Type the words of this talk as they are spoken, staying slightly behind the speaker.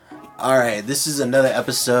All right, this is another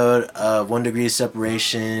episode of 1 Degree of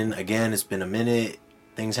Separation. Again, it's been a minute.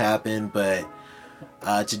 Things happen, but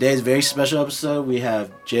today's a very special episode. We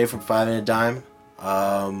have Jay from Five and a Dime.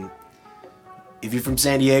 If you're from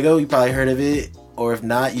San Diego, you probably heard of it, or if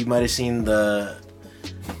not, you might have seen the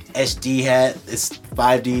SD hat. It's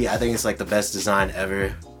 5D. I think it's like the best design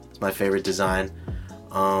ever. It's my favorite design.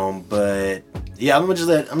 But yeah, I'm just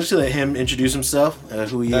gonna let him introduce himself,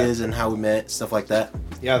 who he is, and how we met, stuff like that.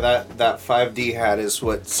 Yeah, that 5D hat is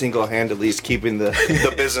what single-handedly is keeping the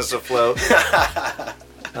business afloat.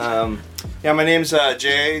 Yeah, my name's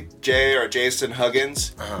Jay or Jason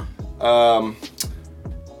Huggins. I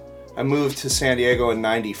moved to San Diego in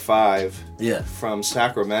 '95. Yeah. From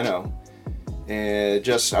Sacramento, and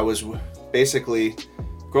I was basically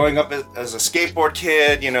growing up as a skateboard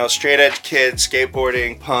kid, straight edge kid,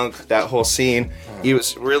 skateboarding, punk, that whole scene. He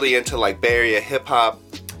was really into like Bay Area hip hop,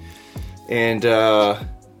 and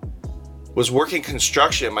was working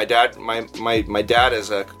construction. My dad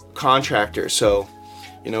is a contractor, so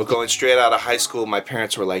going straight out of high school, my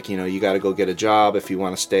parents were like, you got to go get a job if you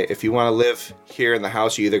want to live here in the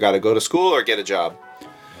house. You either got to go to school or get a job.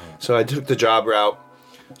 So I took the job route.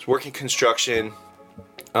 I was working construction.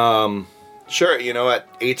 Sure, at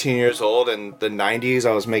 18 years old in the 90s,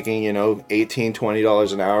 I was making, $18,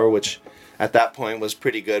 $20 an hour, which at that point was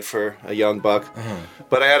pretty good for a young buck.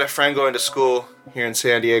 But I had a friend going to school here in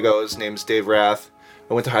San Diego. His name's Dave Rath.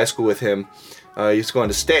 I went to high school with him. He was going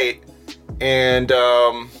to state. And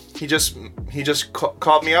he just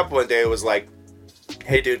called me up one day. It was like,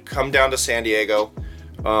 hey, dude, come down to San Diego.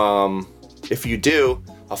 If you do,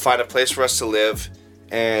 I'll find a place for us to live,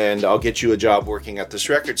 and I'll get you a job working at this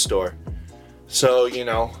record store. So,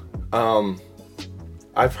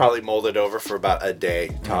 I probably molded over for about a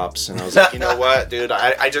day, tops. And I was like, you know what, dude,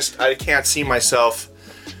 I can't see myself.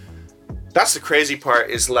 That's the crazy part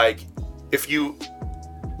is, like, if you...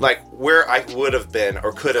 like where I would have been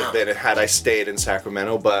or could have been had I stayed in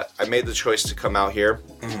Sacramento, but I made the choice to come out here.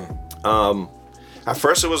 At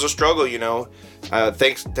first it was a struggle,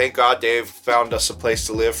 Thank God Dave found us a place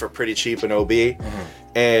to live for pretty cheap in OB,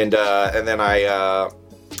 and then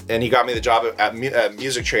and he got me the job at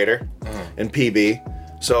Music Trader in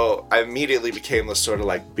PB. So I immediately became this sort of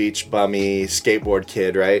like beach bummy skateboard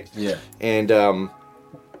kid, right? Yeah. And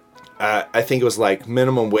I think it was like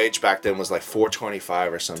minimum wage back then was like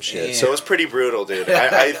 $4.25 or some shit. Yeah. So it was pretty brutal, dude.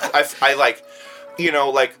 I like,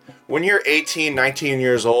 like when you're 18, 19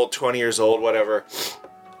 years old, 20 years old, whatever,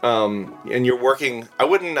 and you're working, I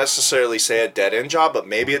wouldn't necessarily say a dead-end job, but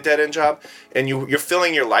maybe a dead-end job, and you're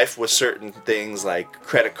filling your life with certain things like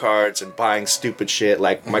credit cards and buying stupid shit,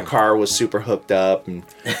 like my car was super hooked up, and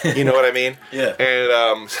you know what I mean? Yeah.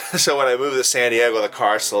 And so when I moved to San Diego, the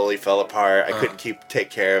car slowly fell apart. I couldn't take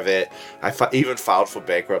care of it. I even filed for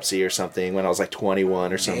bankruptcy or something when I was like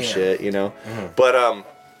 21 or some shit, But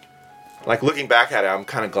like looking back at it, I'm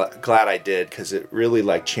kind of glad I did, because it really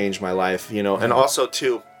like changed my life, and also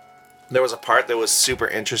too, there was a part that was super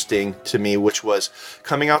interesting to me, which was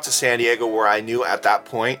coming out to San Diego, where I knew at that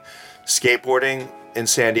point, skateboarding in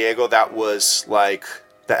San Diego, that was like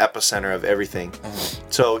the epicenter of everything.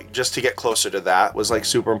 So just to get closer to that was like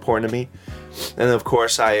super important to me. And of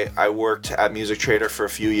course, I worked at Music Trader for a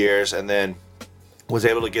few years, and then was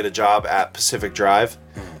able to get a job at Pacific Drive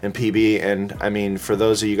in PB. And I mean, for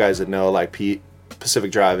those of you guys that know, like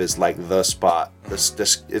Pacific Drive is like the spot.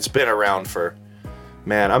 This it's been around for,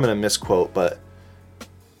 man, I'm gonna misquote, but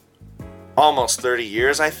almost 30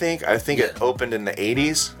 years, I think. I think it opened in the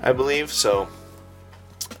 80s, I believe. So,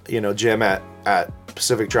 Jim at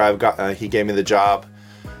Pacific Drive he gave me the job.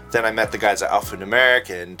 Then I met the guys at Alphanumeric,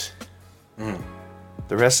 and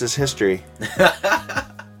the rest is history.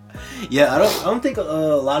 Yeah, I don't think a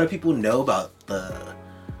lot of people know about the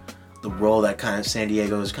role that kind of San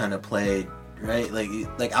Diego's kind of played, right?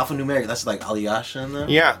 Like Alphanumeric, that's like Alyosha in there.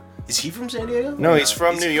 Yeah. Is he from San Diego? No, he's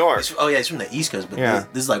from New York. He's from the East Coast, but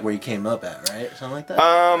this is like where he came up at, right? Something like that?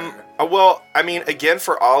 Well, I mean, again,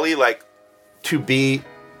 for Ollie, like, to be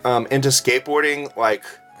into skateboarding, like,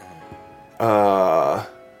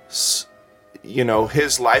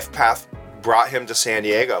 his life path brought him to San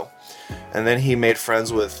Diego. And then he made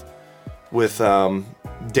friends with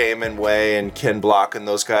Damon Way and Ken Block and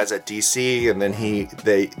those guys at DC, and then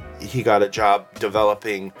he got a job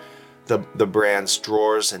developing the brands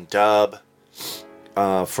Drawers and Dub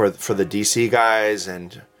for the DC guys,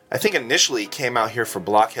 and I think initially he came out here for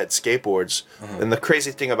Blockhead skateboards. And the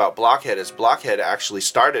crazy thing about Blockhead is Blockhead actually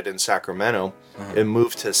started in Sacramento and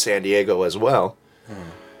moved to San Diego as well.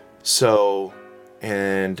 So,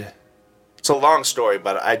 and it's a long story,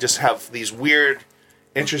 but I just have these weird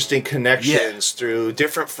interesting connections through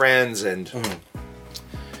different friends and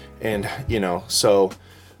you know, so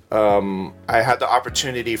I had the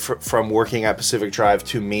opportunity from working at Pacific Drive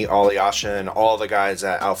to meet Ollie Asha and all the guys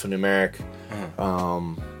at Alphanumeric.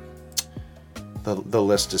 The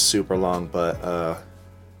list is super long, but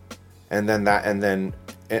and then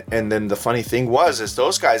the funny thing is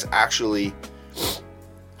those guys actually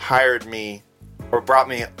hired me or brought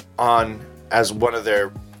me on as one of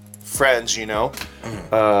their friends, you know,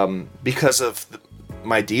 because of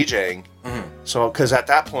my DJing. So, because at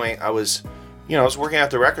that point I was working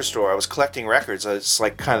at the record store. I was collecting records. It's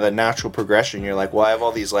like kind of the natural progression. You're like, well, I have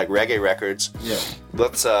all these like reggae records. Yeah.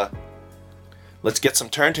 Let's get some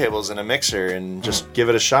turntables and a mixer and just give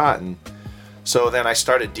it a shot. And so then I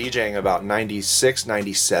started DJing about 96,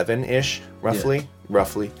 97-ish, roughly.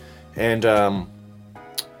 And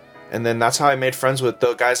then that's how I made friends with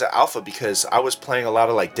the guys at Alpha, because I was playing a lot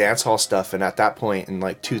of like dance hall stuff. And at that point in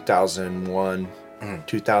like 2001,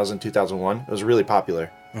 it was really popular.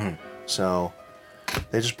 So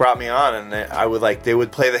they just brought me on, and they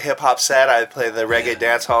would play the hip hop set. I'd play the reggae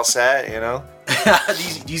dance hall set, you know.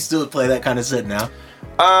 Do you still play that kind of set now?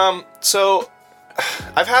 So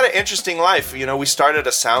I've had an interesting life. You know, we started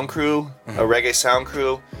a sound crew, a reggae sound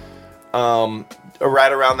crew,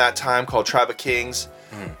 right around that time, called Tribe of Kings.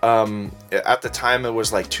 At the time, it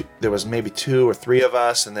was like there was maybe 2 or 3 of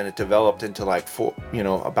us, and then it developed into like 4, you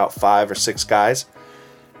know, about 5 or 6 guys.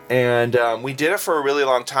 And we did it for a really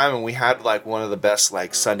long time, and we had like one of the best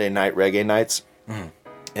like Sunday night reggae nights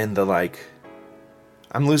in the like,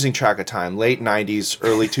 I'm losing track of time, late 90s,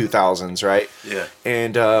 early 2000s, right? Yeah.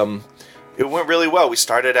 And it went really well. We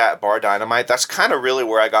started at Bar Dynamite. That's kind of really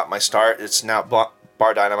where I got my start. It's now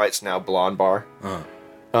Bar Dynamite's now Blonde Bar.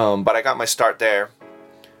 But I got my start there.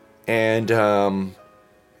 And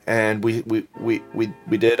we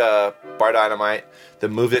did Bar Dynamite,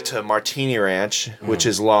 then moved it to Martini Ranch, which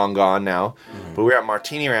is long gone now. But we were at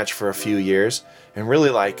Martini Ranch for a few years, and really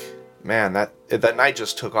like, man, that night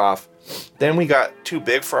just took off. Then we got too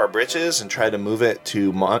big for our britches and tried to move it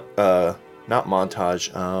to not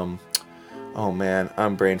Montage. Oh man,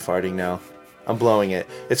 I'm brain farting now. I'm blowing it.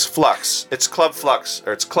 It's Flux. It's Club Flux,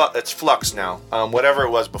 or it's Flux now. Whatever it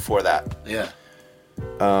was before that. Yeah.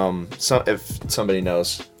 So if somebody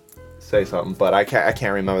knows, say something. But I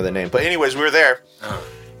can't remember the name. But anyways, we were there,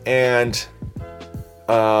 and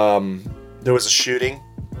there was a shooting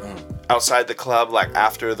outside the club, like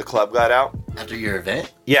after the club got out. After your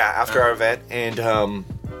event? Yeah, after our event, and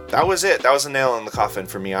that was it. That was a nail in the coffin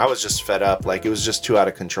for me. I was just fed up. Like, it was just too out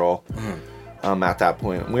of control. At that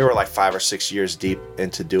point, we were like 5 or 6 years deep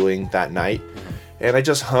into doing that night, and I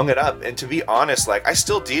just hung it up. And to be honest, like, I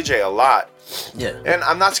still DJ a lot. Yeah. And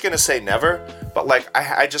I'm not gonna say never, but like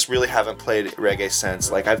I just really haven't played reggae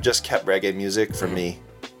since. Like, I've just kept reggae music for me.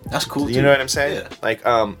 That's cool. You know what I'm saying? Yeah. Like,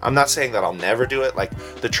 I'm not saying that I'll never do it. Like,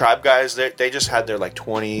 the Tribe guys, they just had their like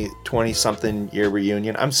 20 something year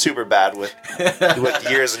reunion. I'm super bad with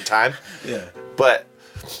years and time. Yeah. But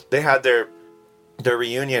they had their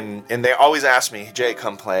reunion, and they always ask me, Jay,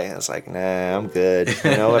 come play. I was like, nah, I'm good.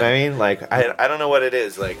 You know what I mean? Like, I don't know what it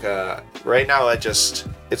is. Like, right now, it's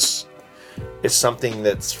something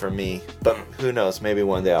that's for me. But who knows? Maybe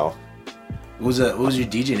one day I'll. What was your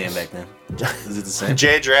DJ name back then? Is it the same?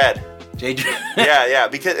 Jay Dread. Jay Dread. yeah,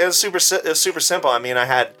 because it was super simple. I mean, I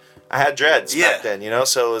had dreads back then, you know.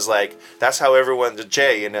 So it was like, that's how everyone did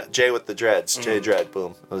Jay, you know, Jay with the dreads, Jay Dread.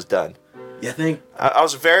 Boom, it was done. Yeah, I think I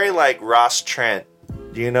was very like Ross Trent.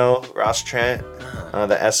 Do you know Ross Trent?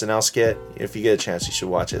 The SNL skit. If you get a chance, you should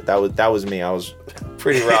watch it. That was me. I was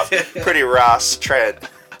pretty Ross Trent.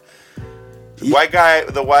 The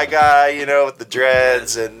white guy, you know, with the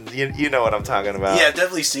dreads, and you know what I'm talking about. Yeah, I've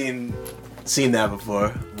definitely seen that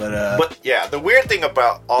before, but yeah, the weird thing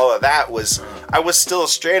about all of that was I was still a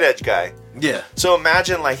straight edge guy. Yeah. So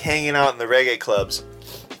imagine like hanging out in the reggae clubs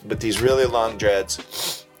with these really long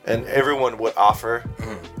dreads, and everyone would offer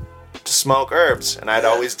to smoke herbs, and I'd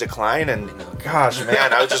always decline. And gosh,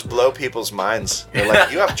 man, I would just blow people's minds. They're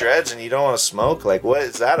like, "You have dreads and you don't want to smoke? Like, what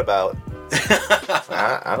is that about?"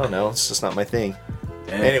 I don't know. It's just not my thing.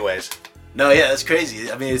 Damn. Anyways. No, yeah, that's crazy.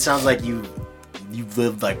 I mean, it sounds like you've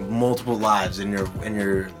lived like multiple lives in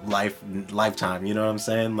your lifetime. You know what I'm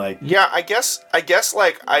saying? Like, yeah, I guess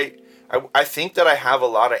like I think that I have a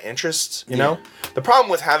lot of interests. You know, the problem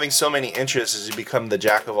with having so many interests is you become the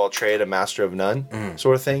jack of all trade, a master of none,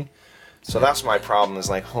 sort of thing. So that's my problem, is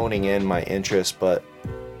like honing in my interests, but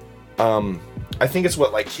I think it's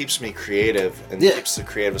what like keeps me creative and keeps the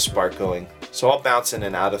creative spark going. So I'll bounce in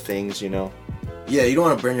and out of things, you know. Yeah, you don't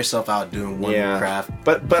want to burn yourself out doing one craft.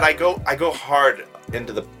 But I go hard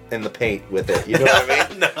into in the paint with it. You know what I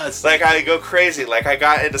mean? No, it's Like I go crazy. Like I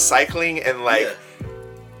got into cycling and like,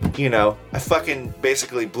 you know, I fucking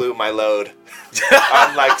basically blew my load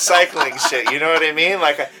on like cycling shit. You know what I mean?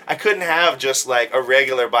 Like I couldn't have just like a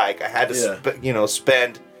regular bike. I had to,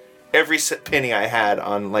 spend every penny I had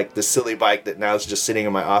on like the silly bike that now is just sitting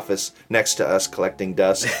in my office next to us collecting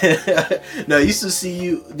dust. No, I used to see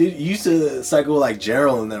you. Dude, you used to cycle with, like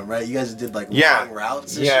Gerald and them, right? You guys did like long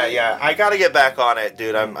routes. And shit. Yeah. I got to get back on it,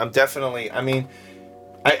 dude. I'm definitely. I mean,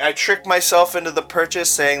 I tricked myself into the purchase,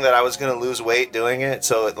 saying that I was gonna lose weight doing it,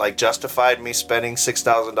 so it like justified me spending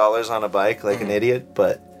 $6,000 on a bike like an idiot.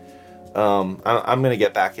 But I'm gonna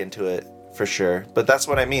get back into it for sure. But that's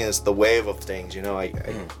what I mean. Is the wave of things, you know? I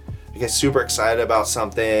get super excited about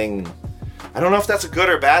something. I don't know if that's a good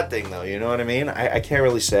or bad thing, though. You know what I mean? I can't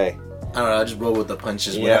really say. I don't know. I just roll with the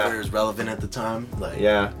punches. Whatever is relevant at the time. Like,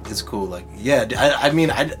 yeah, it's cool. Like, yeah. I mean,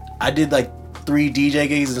 I did like 3 DJ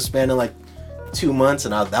gigs in the span of like 2 months,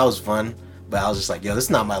 and that was fun. But I was just like, yo, this is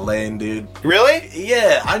not my lane, dude. Really?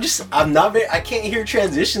 Yeah. I'm not very. I can't hear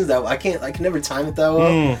transitions that. I can never time it that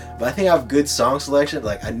well. But I think I have good song selection.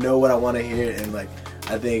 Like, I know what I want to hear, and like,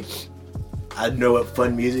 I think I know what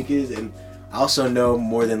fun music is, and I also know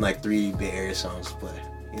more than like 3 Bay Area songs to play.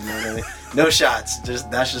 You know what I mean? No shots.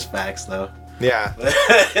 That's just facts, though. Yeah.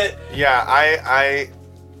 Yeah.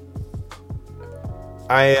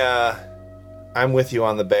 I'm with you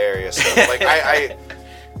on the Bay Area stuff. Like I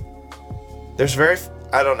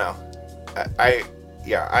don't know. I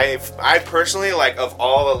personally, like, of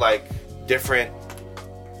all the like different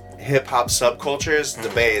hip hop subcultures, the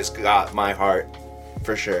Bay has got my heart.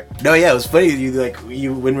 For sure. No, yeah, it was funny.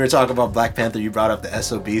 When we were talking about Black Panther, you brought up the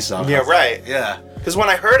SOB song. Yeah, right. Like, yeah. Because when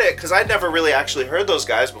I heard it, because I'd never really actually heard those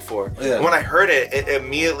guys before. Yeah. And when I heard it, it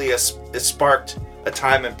immediately it sparked a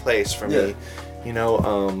time and place for me. You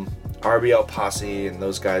know, RBL Posse and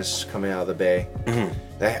those guys coming out of the Bay. Mm-hmm.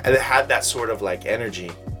 They had that sort of like energy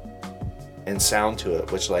and sound to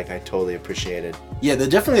it, which like I totally appreciated. Yeah, they're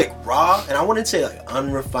definitely like raw, and I wouldn't say like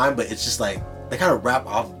unrefined, but it's just like they kind of rap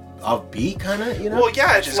off beat, kind of, you know. Well,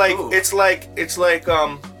 yeah, it's like, cool. it's like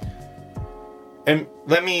and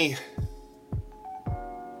let me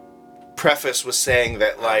preface with saying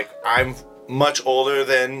that like I'm much older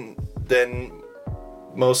than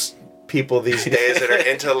most people these days that are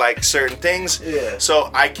into like certain things. Yeah.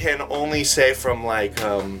 So I can only say from like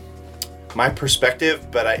my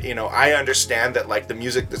perspective, but I understand that like the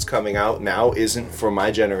music that's coming out now isn't for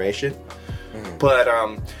my generation. Mm-hmm. But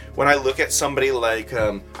when I look at somebody like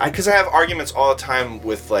because I have arguments all the time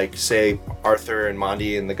with like say Arthur and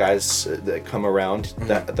Mondi and the guys that come around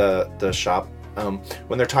the shop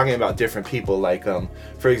when they're talking about different people, like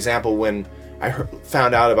for example, when I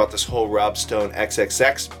found out about this whole Rob Stone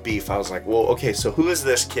XXX beef, I was like, well, okay, so who is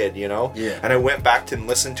this kid, you know? Yeah. And I went back to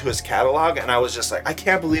listen to his catalog, and I was just like, I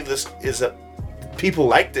can't believe this is people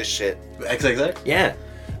like this shit. XXX? Yeah,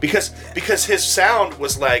 because his sound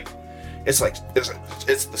was like. It's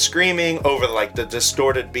the screaming over like the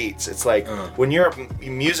distorted beats. It's like when you're a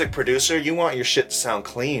music producer, you want your shit to sound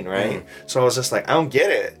clean, right? So I was just like, I don't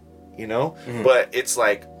get it, you know? But it's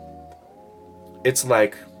like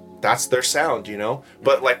that's their sound, you know?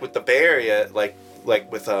 But like with the Bay Area, like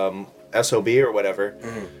with SOB or whatever,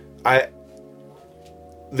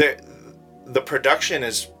 the production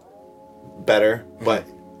is better, but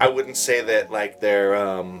I wouldn't say that like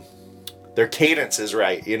their cadence is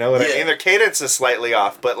right, you know what I mean? Their cadence is slightly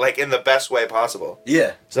off, but like in the best way possible.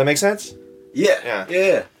 Yeah. Does that make sense? Yeah. No,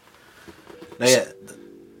 yeah.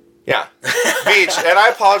 Yeah. Veej, and I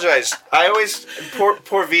apologize. I always poor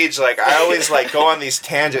Veej, like I always like go on these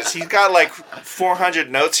tangents. He's got like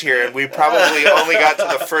 400 notes here, and we probably only got to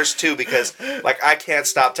the first 2 because like I can't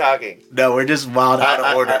stop talking. No, we're just wild out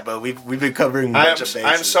of order, but we've been covering a bunch of bases.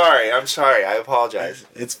 I'm sorry. I apologize.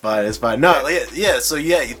 It's fine. No, yeah. So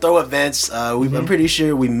yeah, you throw events. I'm pretty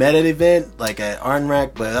sure we met at an event like at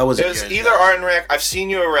Arnrack, but that wasn't. It was either Arnrack. I've seen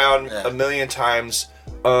you around a million times.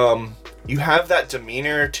 You have that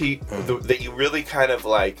demeanor that you really kind of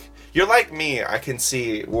like. You're like me. I can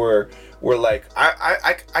see we're like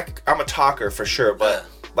I'm a talker for sure, but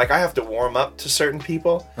like I have to warm up to certain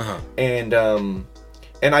people, and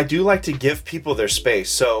I do like to give people their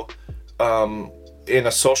space. So in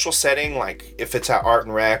a social setting, like if it's at Art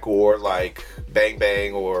and Rec or like Bang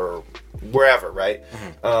Bang or wherever, right?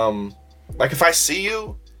 Like if I see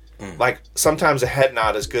you, like sometimes a head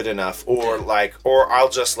nod is good enough, or I'll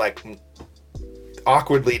just like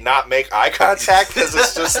awkwardly not make eye contact because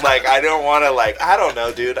it's just like I don't want to, like, I don't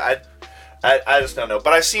know, dude. I just don't know.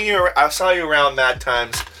 But I saw you around mad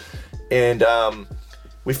times, and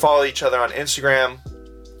we follow each other on Instagram,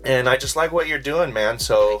 And I just like what you're doing, man.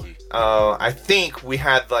 So Thank you. I think we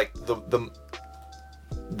had like the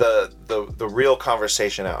real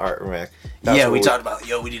conversation at Art Rec. Yeah, we talked about,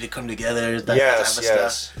 yo, we need to come together. That type of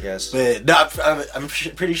stuff. Yes. But no, I'm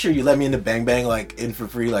pretty sure you let me into Bang Bang like in for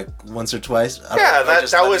free like once or twice. Yeah,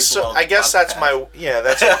 that was. So, I guess that's my. Yeah,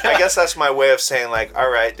 that's. I guess that's my way of saying like, all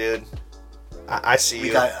right, dude, I see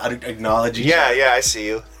you. I acknowledge you. Yeah, I see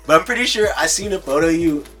you. But I'm pretty sure I seen a photo of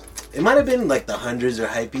you. It might have been like the Hundreds or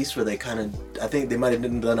Hypebeast where they kind of. I think they might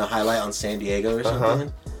have done a highlight on San Diego or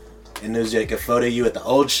something. And there was like a photo of you at the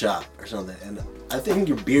old shop or something. And I think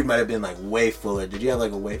your beard might have been like way fuller. Did you have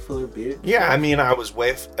like a way fuller beard? Yeah, I mean, it was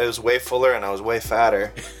way fuller and I was way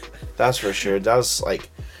fatter. That's for sure. That was like,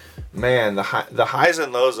 man, the highs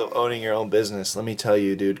and lows of owning your own business. Let me tell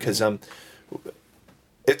you, dude, because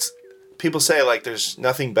it's people say like there's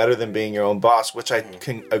nothing better than being your own boss, which I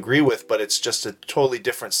can agree with, but it's just a totally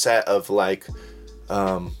different set of like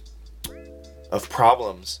of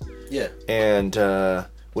problems. Yeah. And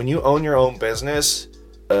when you own your own business,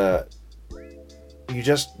 you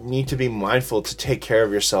just need to be mindful to take care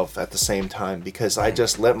of yourself at the same time, because I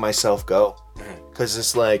just let myself go, because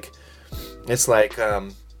it's like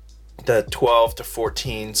the 12 to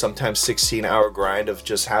 14, sometimes 16-hour grind of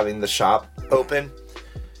just having the shop open.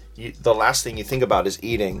 The last thing you think about is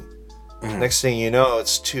eating. Next thing you know,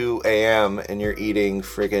 it's 2 a.m. and you're eating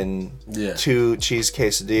friggin' 2 cheese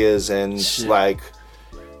quesadillas and like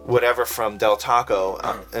whatever from Del Taco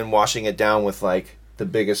and washing it down with like the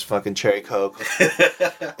biggest fucking cherry Coke.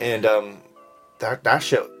 And that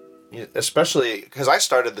shit, especially because I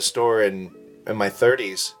started the store in my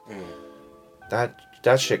 30s,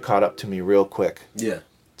 that shit caught up to me real quick. Yeah.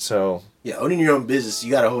 So yeah, owning your own business, you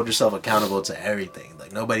gotta hold yourself accountable to everything.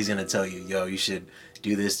 Like nobody's gonna tell you, yo, you should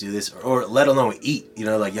do this, or let alone eat. You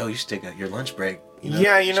know, like yo, you should take your lunch break. You know?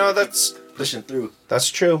 Yeah, you know, that's pushing through. That's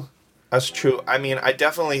true. I mean, I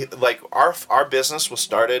definitely like our business was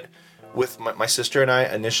started with my sister and I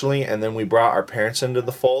initially, and then we brought our parents into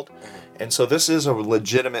the fold, and so this is a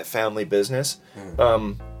legitimate family business.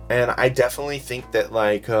 And I definitely think that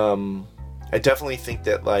like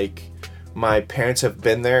my parents have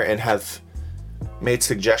been there and have made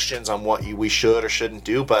suggestions on what we should or shouldn't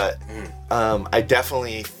do, but I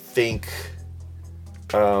definitely think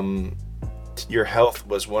your health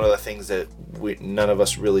was one of the things that none of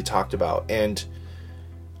us really talked about. And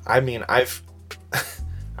I mean, I've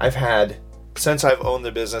had, since I've owned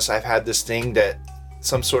the business, I've had this thing that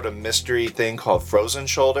some sort of mystery thing called frozen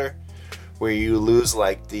shoulder, where you lose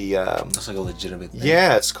like the that's like a legitimate thing.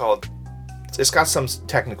 Yeah, it's got some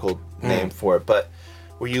technical name for it, but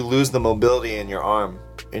where you lose the mobility in your arm,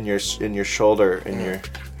 in your shoulder, in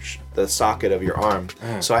the socket of your arm.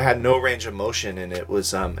 So I had no range of motion, and it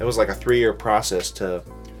was like a 3-year process to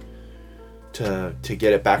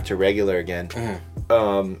get it back to regular again.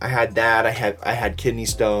 I had that. I had kidney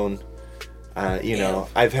stone. You know,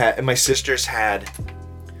 my sister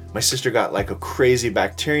got like a crazy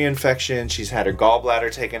bacteria infection. She's had her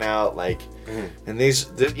gallbladder taken out, like, and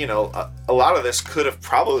you know, a lot of this could have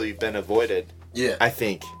probably been avoided. Yeah, I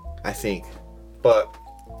think, but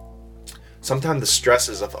sometimes the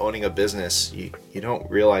stresses of owning a business, you don't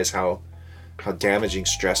realize how damaging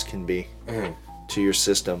stress can be to your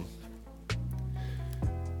system.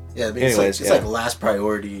 Yeah, I mean, it's like last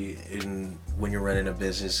priority when you're running a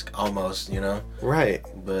business, almost, you know? Right.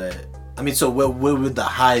 But, I mean, so what would the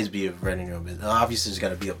highs be of running your own business? Obviously, there's got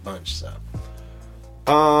to be a bunch, so.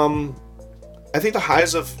 I think the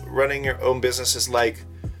highs of running your own business is like,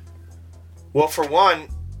 well, for one,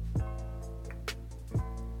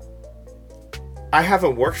 I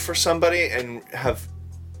haven't worked for somebody and have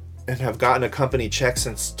gotten a company check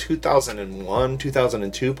since 2001,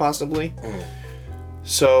 2002 possibly.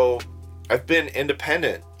 So I've been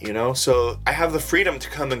independent, you know, so I have the freedom to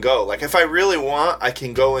come and go. Like if I really want, I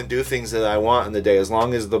can go and do things that I want in the day, as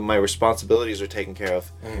long as my responsibilities are taken care of.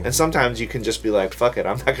 And sometimes you can just be like, fuck it,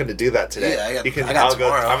 I'm not going to do that today. Yeah, I'm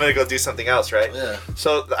going to go do something else, right? Yeah.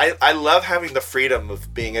 So I love having the freedom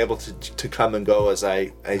of being able to come and go as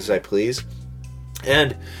I please.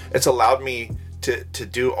 And it's allowed me to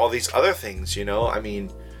do all these other things, you know? I mean,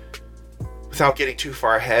 without getting too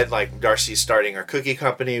far ahead, like Darcy's starting our cookie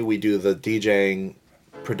company. We do the DJing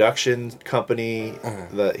production company,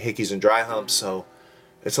 the Hickeys and Dry Humps. So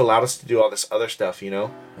it's allowed us to do all this other stuff, you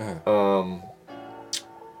know?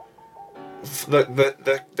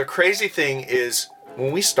 The crazy thing is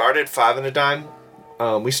when we started Five and a Dime,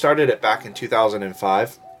 we started it back in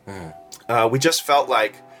 2005. We just felt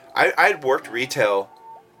like I'd worked retail.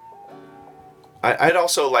 I'd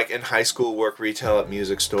also, like, in high school, work retail at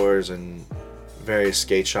music stores and various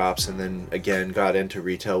skate shops, and then again got into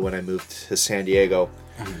retail when I moved to San Diego.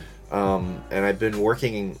 And I've been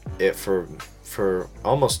working it for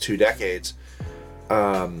almost 2 decades.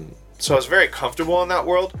 So I was very comfortable in that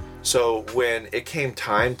world. So when it came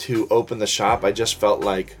time to open the shop, I just felt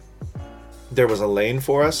like there was a lane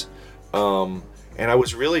for us. And I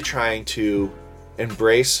was really trying to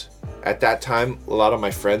embrace, at that time, a lot of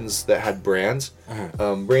my friends that had brands,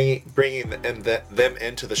 bringing them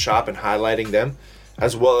into the shop and highlighting them,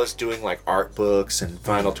 as well as doing like art books and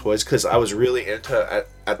vinyl toys. Because I was really into,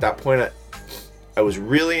 at that point, I was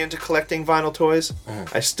really into collecting vinyl toys.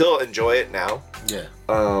 I still enjoy it now. Yeah.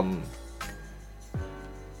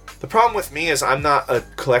 The problem with me is I'm not a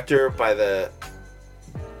collector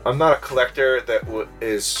that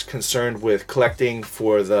is concerned with collecting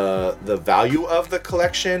for the value of the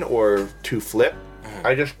collection or to flip.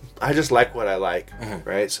 I just like what I like,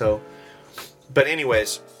 right? So, but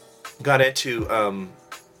anyways, got into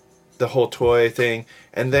the whole toy thing,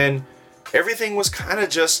 and then everything was kind of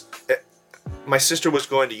just. My sister was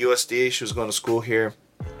going to USD. She was going to school here.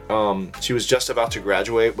 She was just about to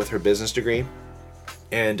graduate with her business degree,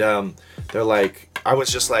 and they're like, I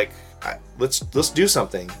was just like, let's do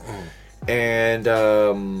something. And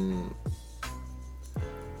I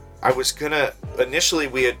was gonna, initially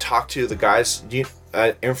we had talked to the guys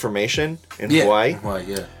Information in Hawaii.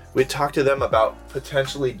 Yeah. We talked to them about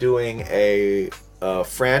potentially doing a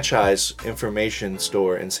franchise information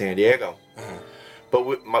store in San Diego.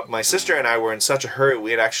 But my sister and I were in such a hurry,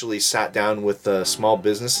 we had actually sat down with the Small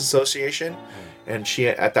Business Association, and she,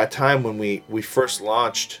 at that time when we first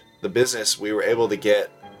launched the business, we were able to get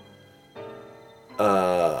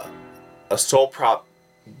a sole prop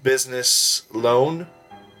business loan.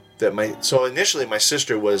 So initially my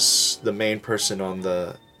sister was the main person on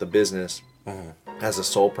the business as a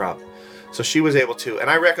sole prop. So she was able to, and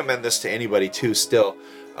I recommend this to anybody too still.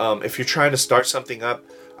 If you're trying to start something up,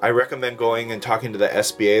 I recommend going and talking to the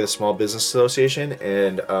SBA, the Small Business Association,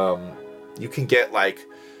 and you can get I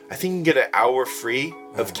think you can get an hour free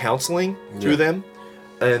of counseling through them,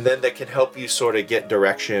 and then they can help you sort of get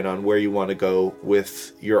direction on where you want to go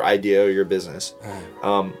with your idea or your business.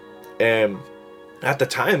 And at the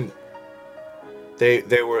time, they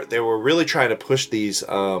were really trying to push these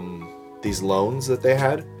loans that they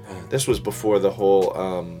had. This was before the whole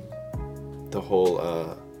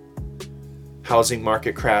housing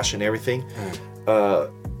market crash and everything.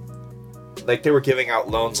 Like they were giving out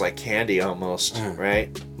loans like candy almost, right?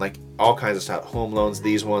 Like all kinds of stuff, home loans,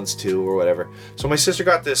 these ones too, or whatever. So my sister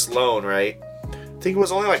got this loan, right? I think it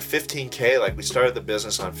was only like $15K. Like we started the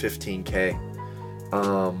business on $15K.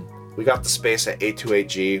 We got the space at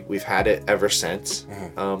 828G. We've had it ever since.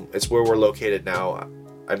 It's where we're located now.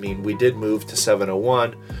 I mean, we did move to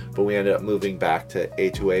 701, but we ended up moving back to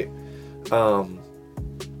 828.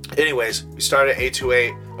 Anyways, we started at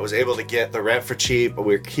 828. I was able to get the rent for cheap, but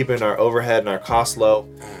we were keeping our overhead and our costs low.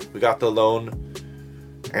 We got the loan,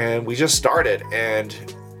 and we just started. And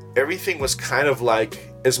everything was kind of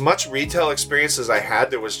like, as much retail experience as I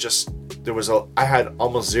had, I had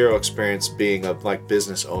almost zero experience being a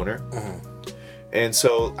business owner. And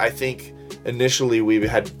so I think initially we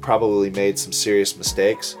had probably made some serious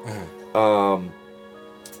mistakes. When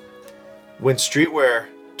streetwear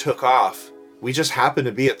took off, we just happened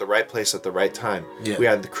to be at the right place at the right time. Yeah. We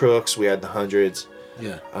had the Crooks, we had the Hundreds.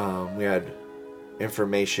 Yeah. We had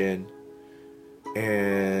Information,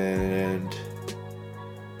 and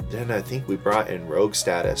then I think we brought in Rogue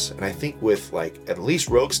Status, and I think with at least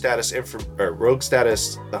Rogue Status, Rogue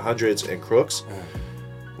Status, the Hundreds, and Crooks,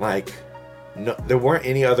 no, there weren't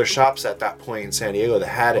any other shops at that point in San Diego that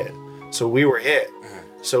had it. So we were it.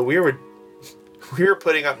 So we were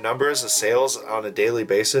putting up numbers of sales on a daily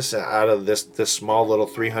basis out of this small little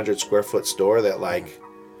 300 square foot store that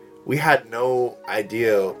we had no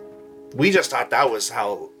idea. We just thought that was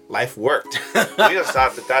how life worked. We just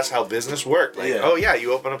thought that that's how business worked. Oh yeah,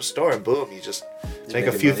 you open up a store and boom, you just make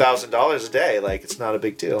a few $1,000s a day. It's not a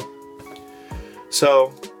big deal.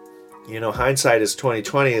 So, hindsight is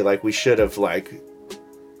 2020. We should have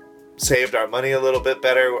saved our money a little bit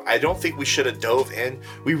better. I don't think we should have dove in.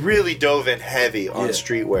 We really dove in heavy on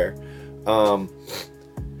streetwear.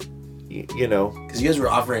 Because you guys were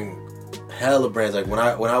offering hella brands. When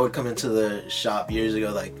I would come into the shop years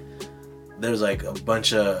ago, there was a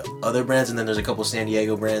bunch of other brands, and then there's a couple San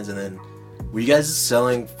Diego brands, and then were you guys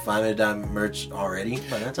selling 5 Minute Dime merch already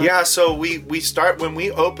by that time? Yeah, so when we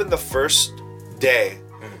opened the first day,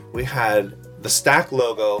 we had the Stack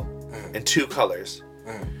logo in 2 colors.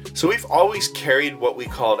 So we've always carried what we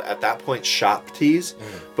called at that point shop tees,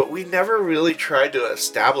 but we never really tried to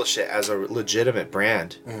establish it as a legitimate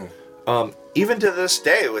brand. Even to this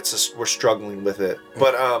day, we're struggling with it,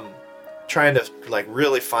 but trying to like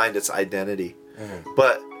really find its identity.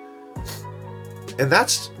 But and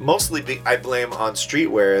that's mostly I blame on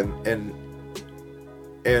streetwear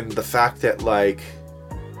and the fact that like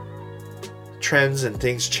trends and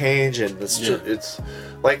things change, and it's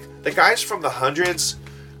like the guys from the hundreds,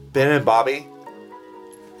 Ben and Bobby.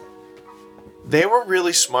 They were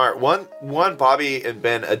really smart. One, Bobby and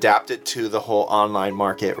Ben adapted to the whole online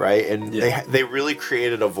market, right? And they really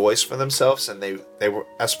created a voice for themselves, and they were,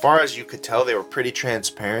 as far as you could tell, they were pretty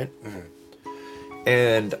transparent.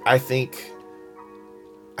 And I think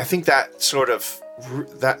that sort of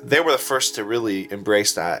that they were the first to really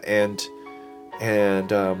embrace that, and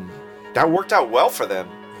that worked out well for them.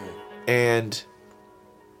 And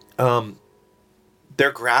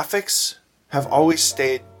their graphics have always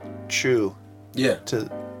stayed true.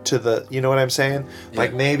 To the, you know what I'm saying? Yeah.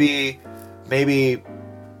 Like maybe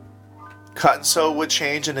Cut and Sew would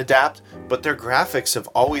change and adapt, but their graphics have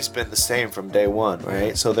always been the same from day one,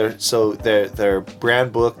 right? So their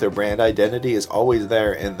brand book, their brand identity is always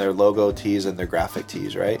there in their logo tees and their graphic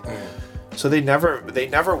tees, right? So they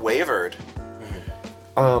never wavered.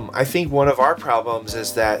 I think one of our problems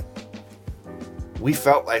is that we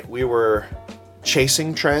felt like we were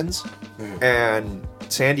chasing trends, and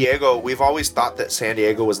San Diego, we've always thought that San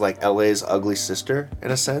Diego was like LA's ugly sister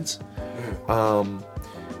in a sense.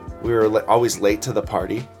 We were always late to the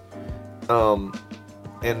party.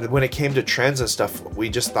 And when it came to trends and stuff, we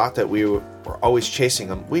just thought that we were always chasing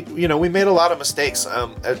them. We made a lot of mistakes.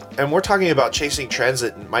 And we're talking about chasing trends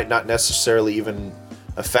that might not necessarily even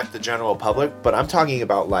affect the general public, but I'm talking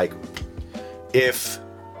about like if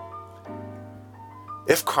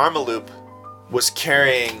Karmaloop was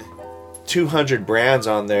carrying 200 brands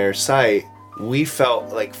on their site, we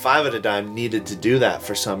felt like Five at a Dime needed to do that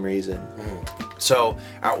for some reason. So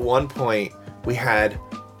at one point we had,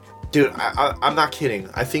 dude, I'm not kidding,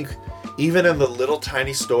 I think even in the little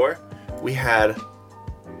tiny store we had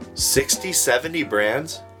 60-70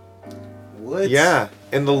 brands. What? Yeah,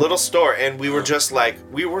 in the little store, and we were just like,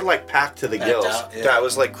 packed to the gills. That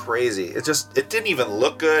was like crazy. It didn't even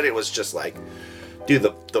look good. It was just like, dude,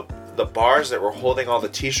 the bars that were holding all the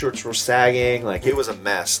t-shirts were sagging. Like, it was a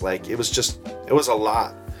mess. Like, it was a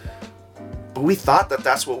lot. But we thought that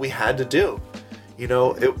that's what we had to do. You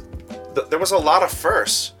know, there was a lot of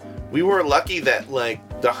firsts. We were lucky that,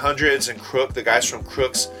 like, the Hundreds and Crook, the guys from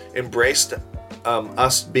Crooks, embraced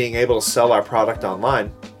us being able to sell our product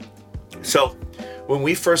online. So, when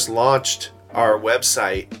we first launched our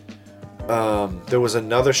website, there was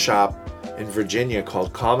another shop in Virginia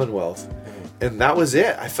called Commonwealth. And that was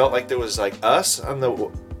it. I felt like there was like us on the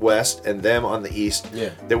west and them on the east.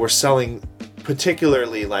 Yeah. They were selling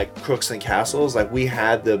particularly like Crooks and Castles. Like we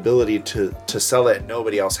had the ability to sell it and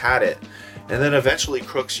nobody else had it. And then eventually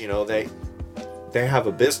Crooks, you know, they have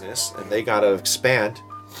a business and they got to expand.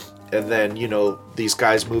 And then, you know, these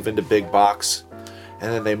guys move into big box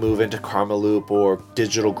and then they move into Karmaloop or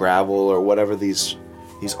Digital Gravel or whatever these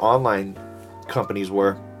online companies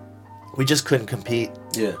were. We just couldn't compete.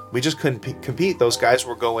 Yeah. We just couldn't compete. Those guys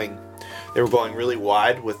were going really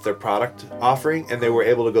wide with their product offering, and they were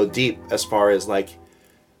able to go deep as far as like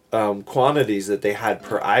quantities that they had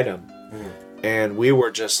per item. And we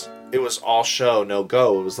were just, it was all show, no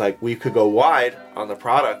go. It was like we could go wide on the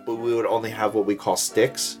product, but we would only have what we call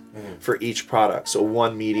sticks for each product. So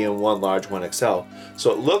one medium, one large, one XL.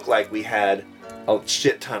 So it looked like we had a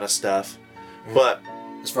shit ton of stuff, but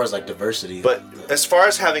as far as like diversity. But as far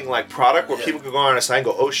as having like product where people could go on a site and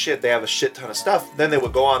go, oh shit, they have a shit ton of stuff, then they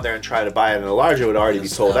would go on there and try to buy it in a larger, it would already be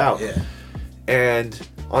sold out. Yeah. And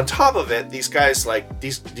on top of it, these guys, like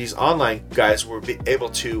these online guys, were able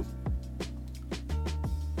to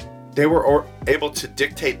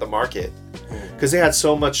dictate the market because they had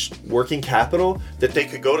so much working capital that they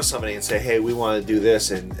could go to somebody and say, hey, we want to do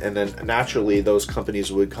this, and then naturally those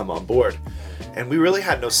companies would come on board. And we really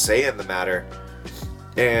had no say in the matter.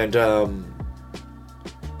 And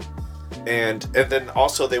then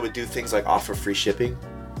also they would do things like offer free shipping,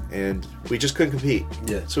 and we just couldn't compete.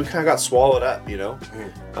 Yeah. So we kind of got swallowed up, you know.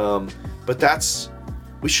 But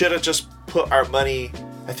we should have just put our money.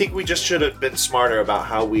 I think we just should have been smarter about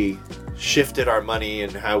how we shifted our money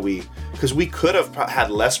and because we could have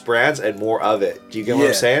had less brands and more of it. Do you get what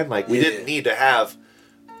I'm saying? Like we didn't need to have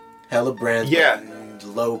hella brands. Yeah.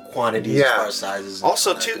 Low quantities as far as sizes.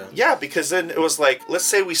 Also, too, because then it was like, let's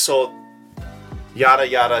say we sold yada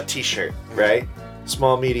yada t-shirt, right?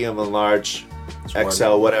 Small, medium, and large,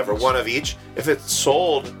 XL, whatever, one of each. If it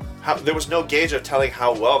sold, there was no gauge of telling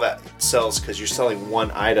how well that sells because you're selling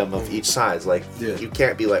one item of each size. Like, you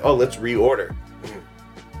can't be like, oh, let's reorder.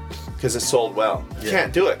 because it sold well. You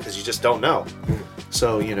can't do it because you just don't know.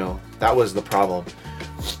 So, you know, that was the problem.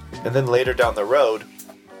 And then later down the road,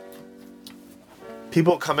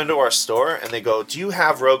 people come into our store and they go, do you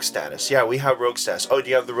have Rogue Status? Yeah, we have Rogue Status. Oh, do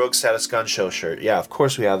you have the Rogue Status gun show shirt? Yeah, of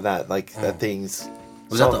course we have that. Like, that thing's...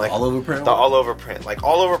 Was that the like, all over print? The all over print. Like,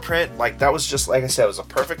 all over print, like, that was just, like I said, it was a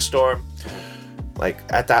perfect storm. Like,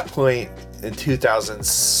 at that point in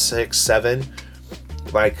 2006, 7,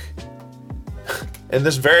 like, in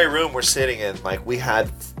this very room we're sitting in, like, we had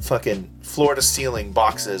fucking floor-to-ceiling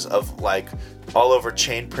boxes of, like, all over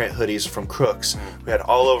chain print hoodies from Crooks. We had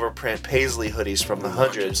all over print Paisley hoodies from the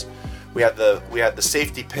Hundreds. We had the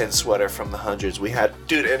safety pin sweater from the Hundreds. We had,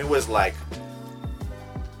 dude, and it was like,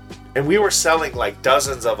 and we were selling like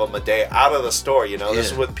dozens of them a day out of the store, you know.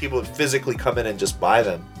 This is when people would physically come in and just buy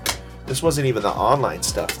them. This wasn't even the online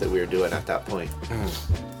stuff that we were doing at that point.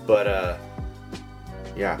 But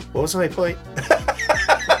yeah, what was my point?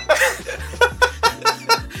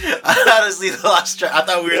 Honestly, the last track, I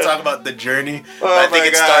thought we were talking about the journey. I think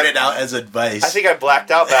it started out as advice. I think I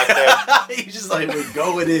blacked out back there. You just like we're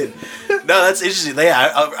going in. No, that's interesting.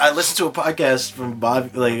 Yeah, I listened to a podcast from Bobby,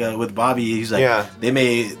 like with Bobby. He's like, they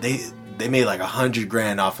made like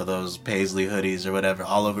 $100,000 off of those Paisley hoodies or whatever,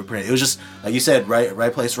 all over print. It was just like you said,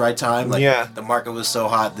 right place, right time. Like the market was so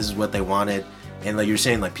hot. This is what they wanted, and like you're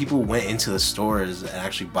saying, like people went into the stores and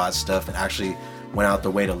actually bought stuff and actually went out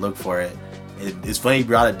the way to look for it. It's funny you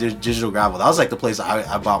brought up Digital Gravel. That was like the place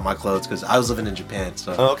I bought my clothes because I was living in Japan.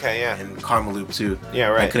 So and Karmaloop too. Yeah,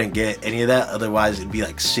 right. I couldn't get any of that. Otherwise, it'd be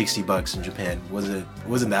like $60 in Japan.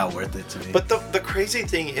 Wasn't that worth it to me? But the crazy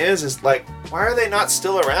thing is like, why are they not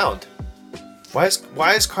still around? Why is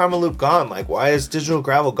Karmaloop gone? Like, why is Digital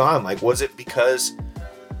Gravel gone? Like, was it because?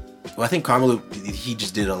 Well, I think Karmaloop, he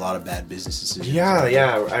just did a lot of bad business decisions.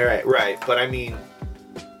 Yeah, right. But I mean,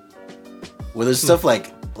 well, there's stuff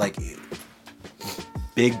like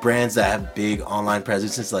big brands that have big online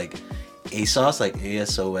presences, like ASOS, like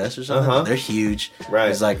ASOS or something. They're huge. Right.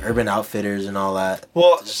 There's like Urban Outfitters and all that.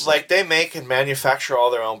 Well, like they make and manufacture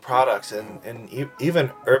all their own products, and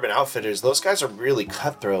even Urban Outfitters, those guys are really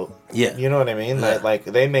cutthroat. Yeah. You know what I mean? Yeah. Like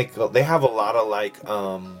they have a lot of like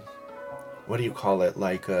what do you call it?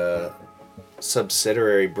 Like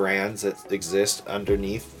subsidiary brands that exist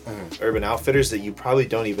underneath Urban Outfitters that you probably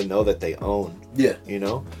don't even know that they own. Yeah. You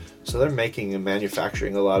know? So they're making and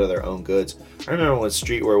manufacturing a lot of their own goods. I remember when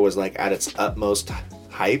streetwear was like at its utmost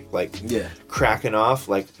hype, like cracking off.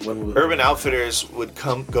 Like when Urban Outfitters would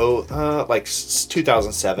go like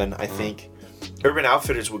 2007, I think. Urban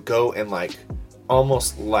Outfitters would go and like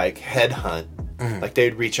almost like headhunt. Like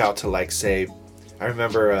they'd reach out to like say, I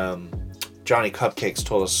remember Johnny Cupcakes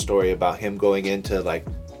told us a story about him going in to like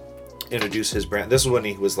introduce his brand. This is when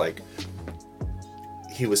he was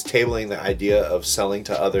tabling the idea of selling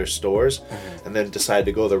to other stores, and then decided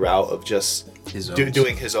to go the route of just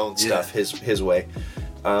doing his own stuff his way.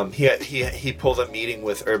 He pulled a meeting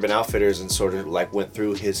with Urban Outfitters and sort of like went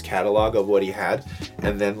through his catalog of what he had,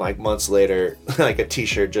 and then like months later, like a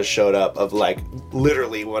T-shirt just showed up of like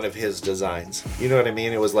literally one of his designs. You know what I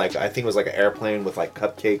mean? It was like, I think it was like an airplane with like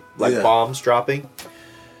cupcake bombs dropping.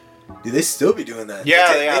 Dude, they still be doing that.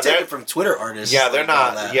 Yeah, they take it from Twitter artists. Yeah, they're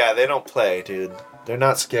not. Yeah, they don't play, dude. They're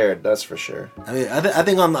not scared. That's for sure. I mean, I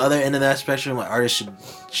think on the other end of that spectrum, like artists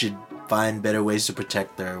should find better ways to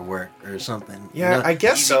protect their work or something. Yeah, you know? I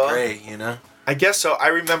guess easy so. Prey, you know. I guess so. I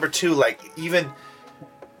remember too. Like even,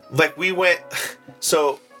 like we went.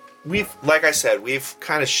 So we've, like I said, we've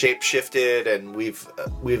kind of shape shifted and we've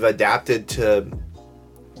adapted to,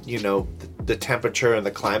 you know, the temperature and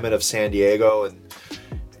the climate of San Diego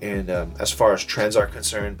and as far as trends are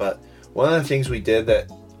concerned. But one of the things we did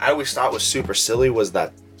that I always thought was super silly was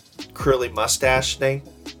that curly mustache thing,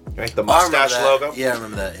 right? The mustache logo. Yeah, I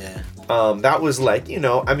remember that. Yeah. That was like, you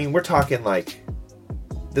know, I mean, we're talking like,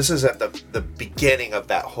 this is at the beginning of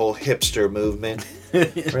that whole hipster movement,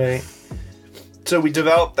 right? So we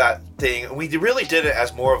developed that thing, and we really did it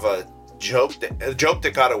as more of a joke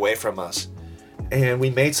that got away from us. And we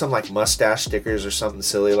made some like mustache stickers or something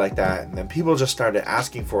silly like that, and then people just started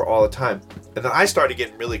asking for it all the time. And then I started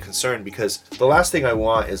getting really concerned because the last thing I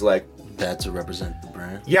want is like that to represent the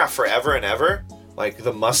brand. Yeah, forever and ever, like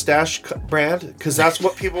the mustache brand, because that's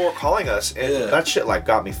what people were calling us, and that shit like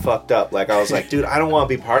got me fucked up. Like I was like, dude, I don't want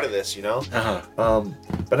to be part of this, you know.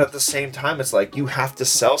 But at the same time, it's like you have to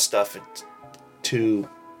sell stuff to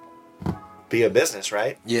be a business,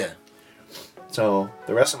 right? Yeah. So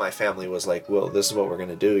the rest of my family was like, well, this is what we're going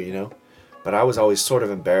to do, you know? But I was always sort of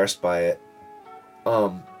embarrassed by it.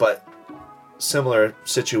 But similar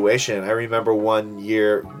situation. I remember one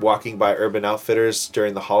year walking by Urban Outfitters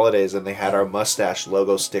during the holidays, and they had our mustache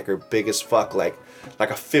logo sticker, big as fuck, like a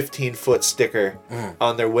 15-foot sticker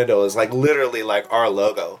on their window. Is like literally like our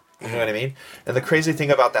logo. You know what I mean? And the crazy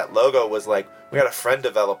thing about that logo was like we had a friend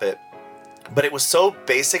develop it, but it was so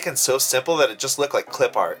basic and so simple that it just looked like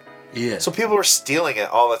clip art. Yeah. So people were stealing it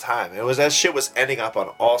all the time. It was that shit was ending up on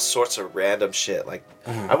all sorts of random shit. Like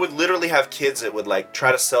I would literally have kids that would like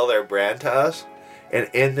try to sell their brand to us, and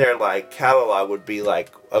in their like catalog would be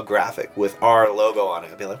like a graphic with our logo on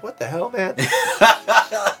it. I'd be like, "What the hell, man?"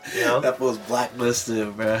 You know? That was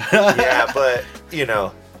blacklisted, bro. Yeah, but you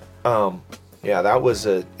know, yeah, that was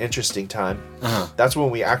an interesting time. That's when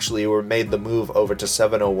we actually were made the move over to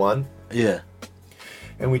 701. Yeah.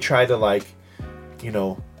 And we tried to like, you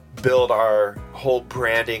know, build our whole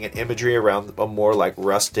branding and imagery around a more like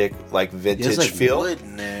rustic, like vintage like feel. Wood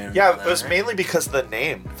in there, yeah, it was mainly because of the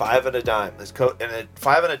name, Five and a Dime.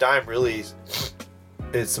 Five and a Dime really,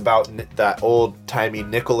 it's about that old timey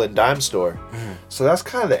nickel and dime store. So that's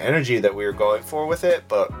kind of the energy that we were going for with it.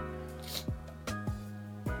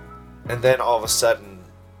 And then all of a sudden,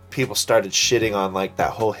 people started shitting on like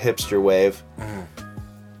that whole hipster wave,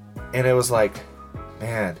 and it was like,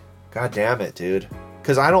 man, god damn it, dude.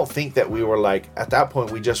 Because I don't think that we were like, at that point,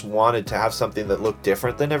 we just wanted to have something that looked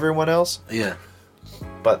different than everyone else. Yeah.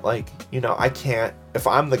 But like, you know, I can't, if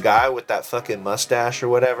I'm the guy with that fucking mustache or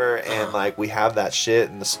whatever, and like we have that shit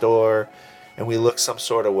in the store, and we look some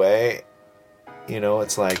sort of way, you know,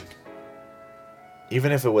 it's like,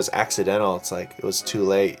 even if it was accidental, it's like, it was too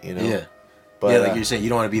late, you know? Yeah. But, yeah, like you're saying, you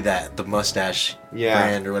don't want to be the mustache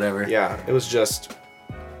brand or whatever. Yeah, it was just...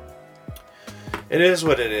 It is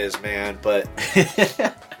what it is, man. But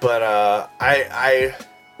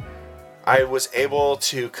I was able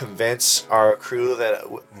to convince our crew that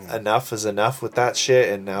enough is enough with that shit,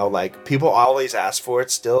 and now like people always ask for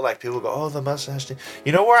it still. Like people go, "Oh, the mustache thing."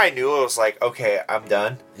 You know where I knew it was like, okay, I'm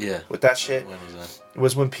done. Yeah. With that shit. When was that? It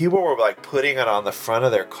was when people were like putting it on the front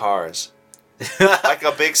of their cars. Like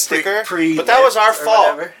a big sticker, but that was our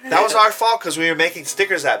fault. That was our fault because we were making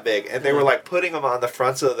stickers that big, and they were like putting them on the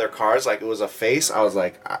fronts of their cars like it was a face. I was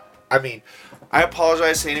like, I mean, I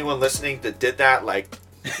apologize to anyone listening that did that. Like,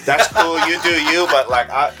 that's cool, you do you, but like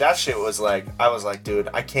that shit was like, I was like, dude,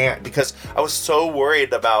 I can't, because I was so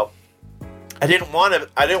worried about. I didn't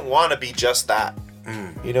want to be just that.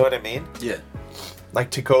 You know what I mean? Yeah.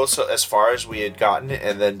 Like to go so as far as we had gotten,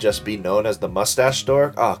 and then just be known as the mustache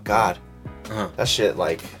store. Oh God. That shit,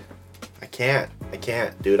 like, I can't,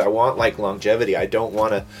 dude. I want, like, longevity. I don't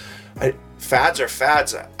want to... Fads are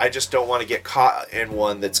fads. I just don't want to get caught in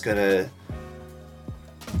one that's going to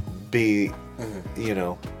be, you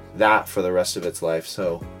know, that for the rest of its life.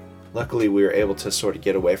 So, luckily, we were able to sort of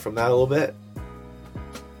get away from that a little bit.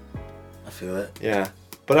 I feel it. Yeah.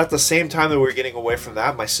 But at the same time that we were getting away from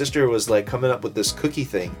that, my sister was, like, coming up with this cookie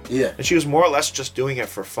thing. Yeah. And she was more or less just doing it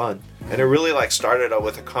for fun. And it really, like, started out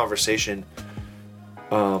with a conversation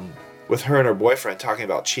with her and her boyfriend talking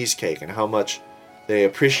about cheesecake and how much they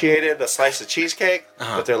appreciated a slice of cheesecake,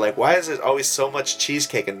 but they're like, why is it always so much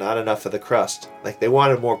cheesecake and not enough of the crust? Like, they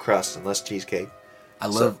wanted more crust and less cheesecake. I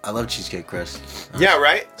love cheesecake crust. Yeah,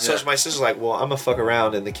 right? So my sister's like, well, I'm gonna fuck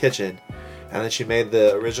around in the kitchen. And then she made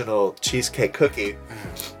the original cheesecake cookie,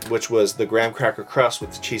 which was the graham cracker crust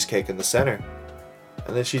with the cheesecake in the center.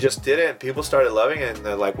 And then she just did it, and people started loving it, and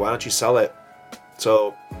they're like, why don't you sell it?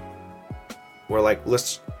 So we're like,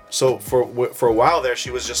 so for a while there,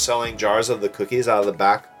 she was just selling jars of the cookies out of the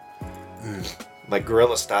back, like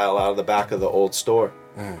guerrilla style, out of the back of the old store.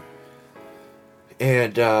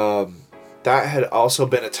 And that had also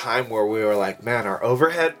been a time where we were like, man, our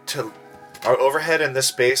overhead in this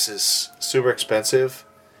space is super expensive,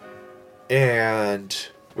 and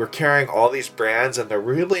we're carrying all these brands, and they're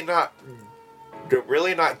really not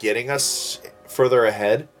getting us further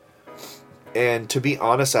ahead. And to be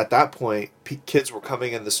honest, at that point, kids were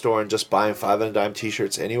coming in the store and just buying Five and a Dime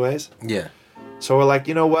t-shirts anyways. Yeah. So we're like,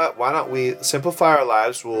 you know what? Why don't we simplify our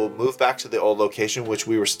lives? We'll move back to the old location, which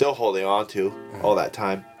we were still holding on to all that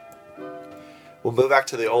time. We'll move back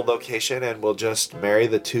to the old location, and we'll just marry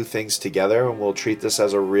the two things together, and we'll treat this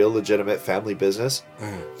as a real legitimate family business.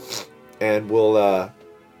 And we'll have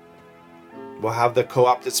the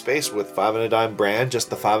co-opted space with Five and a Dime brand, just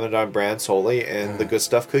the Five and a Dime brand solely, and the Good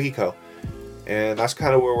Stuff Cookie Co. And that's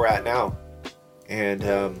kind of where we're at now. And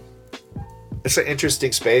it's an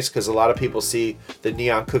interesting space because a lot of people see the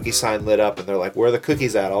neon cookie sign lit up and they're like, where are the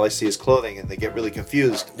cookies at? All I see is clothing, and they get really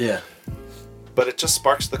confused. Yeah. But it just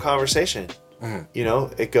sparks the conversation. You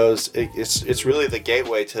know, it's really the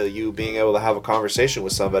gateway to you being able to have a conversation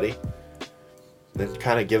with somebody. and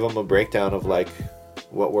kind of give them a breakdown of like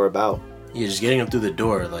what we're about. Yeah, just getting them through the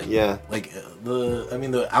door, like Yeah. like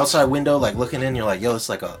the outside window, like looking in, you're like, yo, it's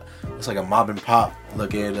like a mom and pop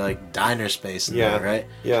looking like diner space in there, right?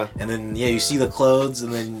 Yeah. And then you see the clothes,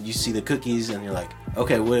 and then you see the cookies, and you're like,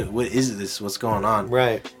 okay, what is this? What's going on?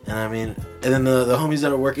 Right. And I mean, and then the homies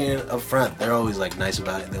that are working up front, they're always like nice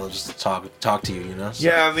about it. They'll just talk to you, you know? So,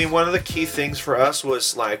 Yeah, I mean, one of the key things for us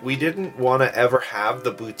was like we didn't want to ever have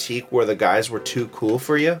the boutique where the guys were too cool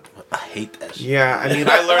for you. I hate that shit. Yeah, I mean,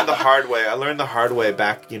 I learned the hard way. I learned the hard way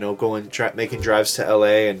back, making drives to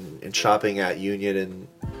LA and shopping at Union and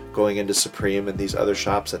going into Supreme and these other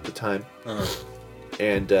shops at the time. Uh-huh.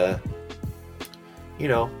 And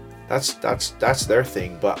that's their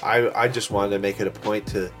thing. But I just wanted to make it a point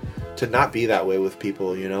to not be that way with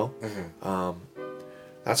people, you know.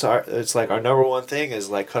 Mm-hmm. It's like our number one thing is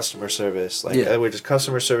like customer service. Like we're just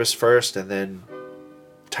customer service first, and then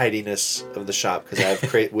tidiness of the shop, because I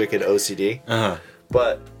have wicked OCD. Uh-huh.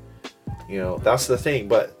 But that's the thing.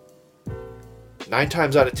 But 9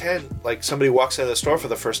 times out of 10, like somebody walks into the store for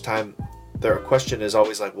the first time, their question is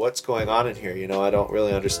always like, what's going on in here? I don't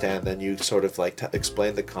really understand. Then you sort of like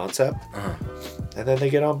explain the concept, and then they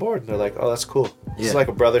get on board and they're like, oh, that's cool. It's like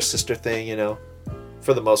a brother-sister thing,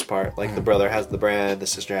 for the most part. Like the brother has the brand, the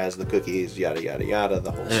sister has the cookies, yada yada yada,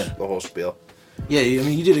 the whole spiel. Yeah, I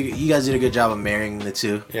mean, you guys did a good job of marrying the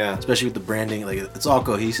two. Yeah. Especially with the branding, like it's all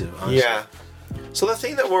cohesive. Honestly. Yeah. So the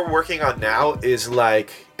thing that we're working on now is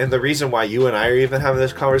like, and the reason why you and I are even having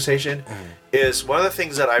this conversation is one of the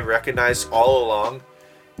things that I've recognized all along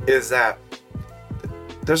is that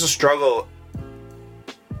there's a struggle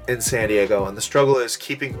in San Diego, and the struggle is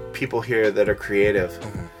keeping people here that are creative.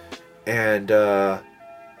 And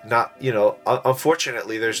not,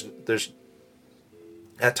 unfortunately there's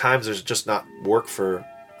at times there's just not work for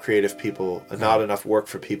creative people, and not enough work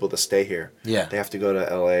for people to stay here. Yeah. They have to go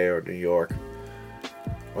to LA or New York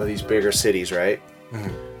or these bigger cities, right?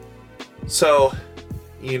 So,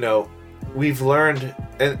 we've learned,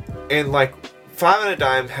 and like Five and a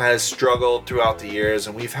Dime has struggled throughout the years,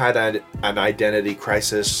 and we've had an identity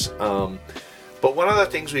crisis. But one of the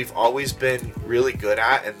things we've always been really good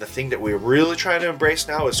at, and the thing that we're really trying to embrace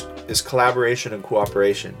now is collaboration and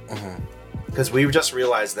cooperation. Because we've just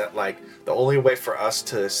realized that like the only way for us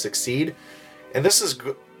to succeed, and this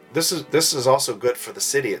is also good for the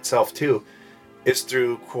city itself too, is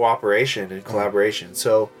through cooperation and collaboration.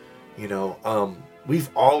 So, we've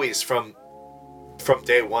always from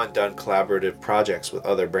day one done collaborative projects with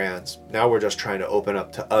other brands. Now we're just trying to open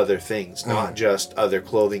up to other things, not just other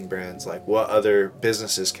clothing brands. Like, what other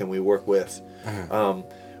businesses can we work with?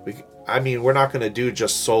 We're not going to do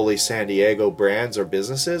just solely San Diego brands or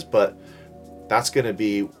businesses, but that's going to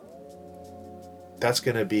be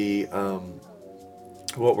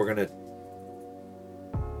what we're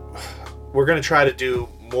going to try to do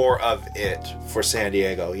more of it for San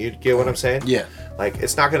Diego. You get what I'm saying? Yeah. Like,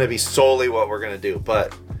 it's not going to be solely what we're going to do,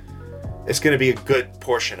 but it's going to be a good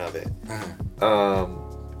portion of it. And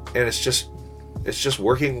it's just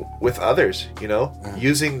working with others,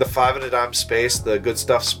 using the Five and a Dime space, the Good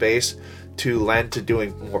Stuff space, to lend to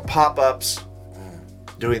doing more pop-ups,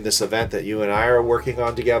 doing this event that you and I are working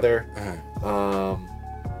on together,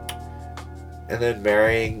 and then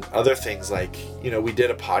marrying other things. Like, we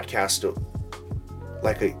did a podcast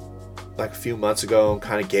like a few months ago and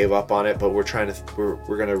kind of gave up on it, but we're gonna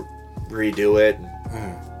redo it,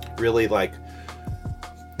 and really like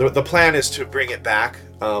the plan is to bring it back,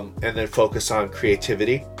 and then focus on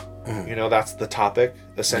creativity. That's the topic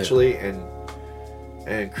essentially.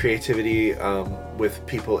 And creativity with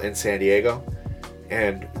people in San Diego,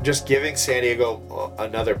 and just giving San Diego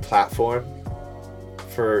another platform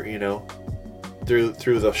for, through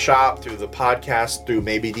the shop, through the podcast, through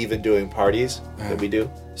maybe even doing parties that we do.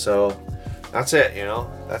 So that's it,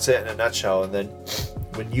 that's it in a nutshell. And then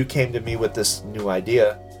when you came to me with this new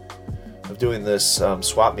idea of doing this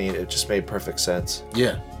swap meet, it just made perfect sense.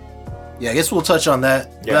 Yeah, I guess we'll touch on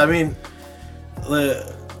that. Yeah. I mean,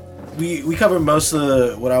 we covered most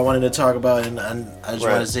of what I wanted to talk about, and I just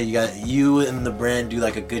want to say you and the brand do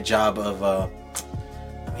like a good job of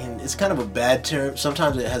it's kind of a bad term.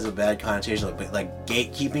 Sometimes it has a bad connotation, like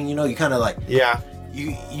gatekeeping. You kind of like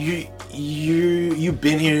you've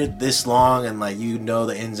been here this long, and like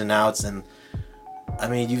the ins and outs, and I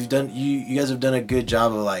mean you guys have done a good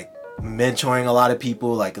job of like mentoring a lot of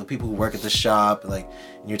people, like the people who work at the shop, like,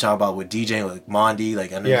 and you're talking about with DJing, like Mondi,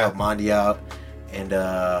 like I know you helped Mondi out, and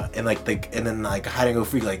then like Hide and Go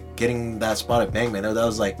Freak, like getting that spot at Bang Man, that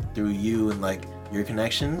was like through you and like your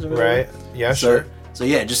connections, or right? Yeah, sure. So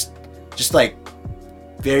yeah, just like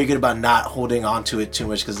very good about not holding on to it too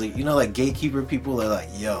much, because you know, like gatekeeper people are like,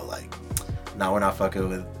 yo, like, nah, we're not fucking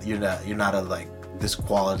with, you're not a like this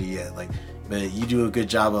quality yet, like, but you do a good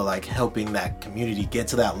job of like helping that community get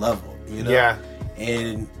to that level, you know? Yeah.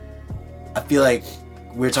 And I feel like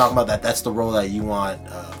we're talking about that. That's the role that you want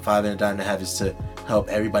Five and a Dime to have, is to help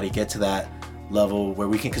everybody get to that level where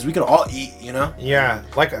we can, because we can all eat, you know? Yeah,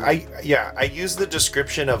 like I use the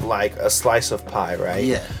description of like a slice of pie, right?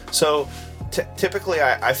 Yeah. So typically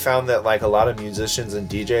I found that like a lot of musicians and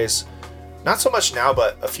DJs, not so much now,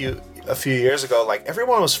 but a few years ago, like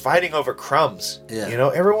everyone was fighting over crumbs. Yeah. You know,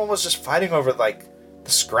 everyone was just fighting over like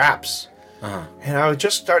the scraps. Uh-huh. And I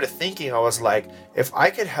just started thinking, I was like, if I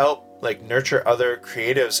could help like nurture other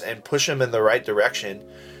creatives and push them in the right direction,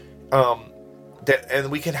 and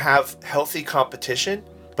we can have healthy competition,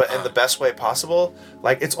 but in the best way possible,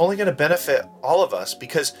 like it's only going to benefit all of us,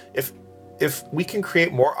 because if we can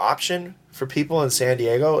create more option for people in San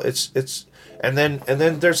Diego, it's and then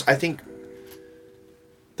there's, I think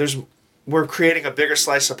we're creating a bigger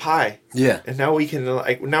slice of pie. Yeah. And now we can,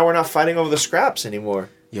 like, now we're not fighting over the scraps anymore.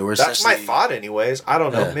 Yeah, that's my thought anyways. I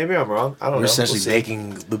don't know. Yeah. Maybe I'm wrong. I don't know. We're essentially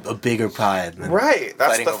baking a bigger pie. Right.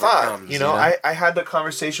 That's the thought. Crumbs, you know, I had the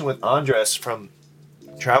conversation with Andres from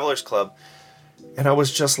Travelers Club, and I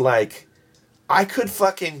was just like, I could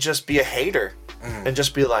fucking just be a hater and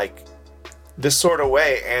just be like this sort of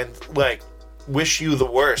way, and like wish you the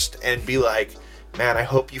worst and be like, man, I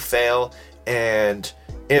hope you fail. And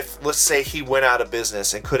if, let's say, he went out of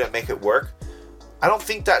business and couldn't make it work, I don't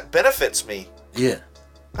think that benefits me. Yeah.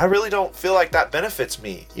 I really don't feel like that benefits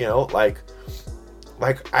me, you know, like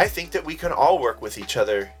I think that we can all work with each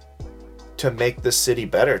other to make this city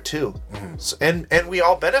better too. Mm-hmm. So, and we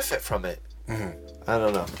all benefit from it. Mm-hmm. I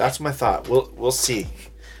don't know. That's my thought. We'll see.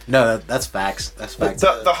 No, that's facts. That's facts.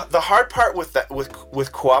 The hard part with that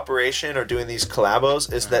with cooperation or doing these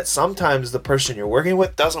collabos is that sometimes the person you're working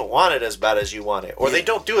with doesn't want it as bad as you want it, or they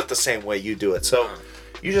don't do it the same way you do it. So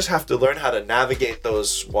you just have to learn how to navigate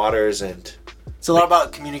those waters, and it's a lot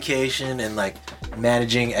about communication and like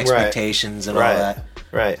managing expectations and all that.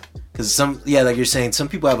 Right. Because like you're saying, some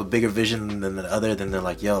people have a bigger vision than the other. Then they're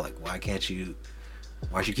like, yo, like, why aren't you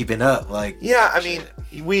keeping up? Like, yeah, I mean,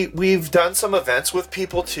 we've done some events with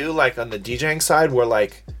people too, like on the DJing side, where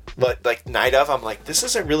like night of, I'm like, this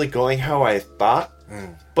isn't really going how I thought,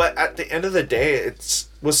 but at the end of the day, it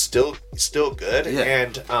was still good,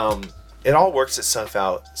 and it all works itself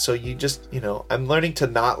out. So you just, you know, I'm learning to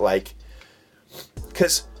not like,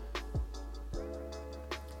 because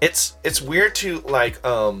it's weird to like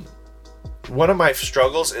one of my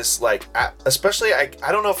struggles is like, especially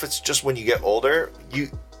I don't know if it's just when you get older,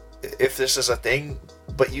 if this is a thing,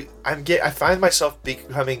 but I find myself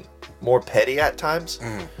becoming more petty at times.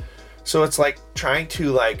 So it's like trying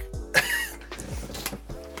to like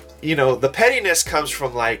you know, the pettiness comes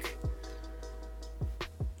from like,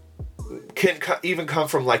 can even come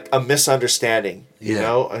from like a misunderstanding, you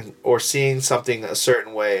know, or seeing something a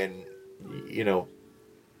certain way, and you know,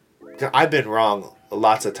 I've been wrong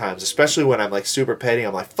lots of times, especially when I'm like super petty.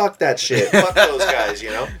 I'm like, fuck that shit, fuck those guys, you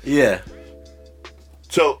know. Yeah.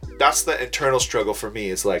 So that's the internal struggle for me,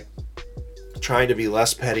 is like trying to be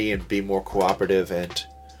less petty and be more cooperative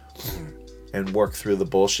and work through the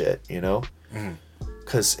bullshit, you know?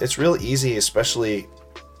 Because it's real easy, especially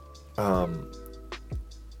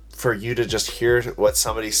for you to just hear what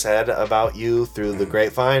somebody said about you through the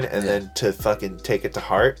grapevine and then to fucking take it to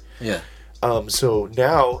heart. Yeah. So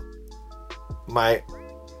now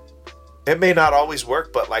it may not always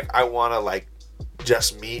work, but like I want to like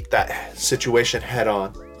just meet that situation head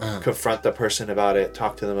on, confront the person about it,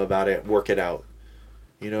 talk to them about it, work it out.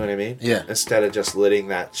 You know what I mean? Yeah. Instead of just letting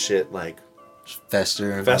that shit like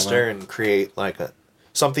fester and create like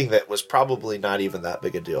something that was probably not even that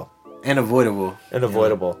big a deal. And avoidable.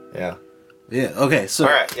 Yeah. Yeah. Okay. So.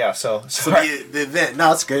 All right. Yeah. So the event.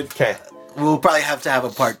 No, it's good. Okay. We'll probably have to have a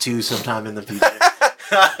part 2 sometime in the future.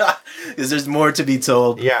 Because there's more to be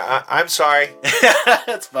told. Yeah, I'm sorry.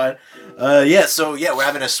 That's fine. So we're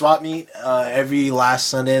having a swap meet every last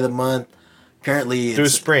Sunday of the month. Currently, through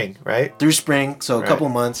spring, right? Through spring, so a couple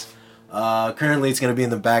months. Currently, it's going to be in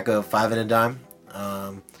the back of Five and a Dime.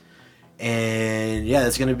 And yeah,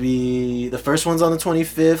 it's going to be, the first one's on the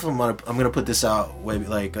 25th. I'm gonna put this out maybe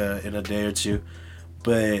like in a day or two.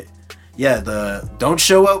 But yeah, don't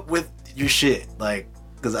show up with your shit, like,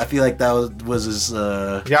 because I feel like that was his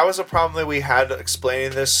that was a problem that we had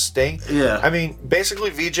explaining this thing. Yeah, I mean,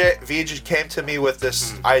 basically VJ came to me with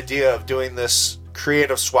this idea of doing this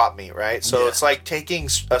creative swap meet, right? So it's like taking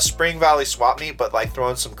a Spring Valley swap meet, but like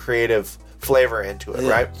throwing some creative flavor into it,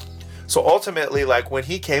 right? So ultimately, like when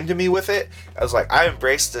he came to me with it, I was like, I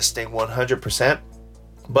embraced this thing 100%.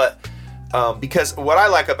 But because what I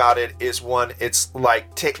like about it is, one, it's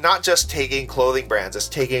like not just taking clothing brands, it's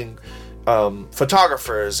taking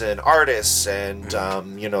photographers and artists and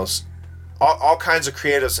you know, all kinds of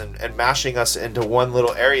creatives and mashing us into one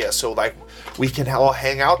little area, so like we can all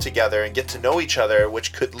hang out together and get to know each other,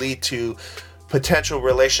 which could lead to potential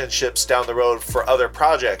relationships down the road for other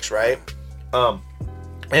projects, right?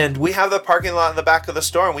 And we have the parking lot in the back of the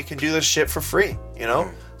store, and we can do this shit for free, you know?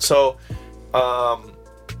 So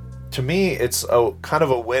to me, it's a kind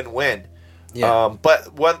of a win-win. Yeah.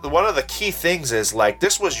 But one of the key things is, like,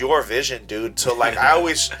 this was your vision, dude. So like I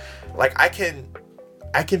always, like, I can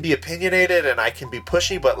be opinionated and I can be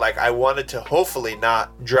pushy, but like I wanted to hopefully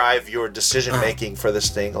not drive your decision making for this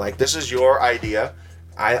thing. Like, this is your idea.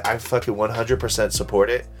 I fucking 100% support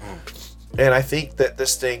it. And I think that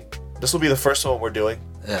this will be the first one we're doing.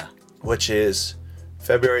 Yeah. Which is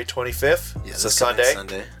February 25th. Yeah, it's a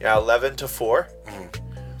Sunday. Yeah, 11 to 4.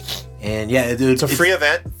 And yeah, dude, it's a free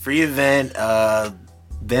event. Free event.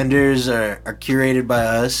 Vendors are curated by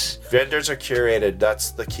us. Vendors are curated.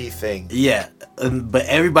 That's the key thing. Yeah, but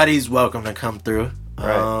everybody's welcome to come through.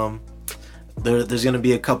 Right. There's going to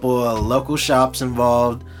be a couple of local shops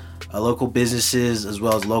involved, local businesses, as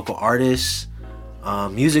well as local artists.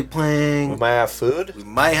 Music playing. We might have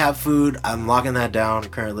food. I'm locking that down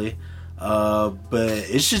currently. But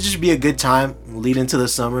it should just be a good time lead into the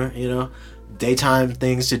summer, you know. Daytime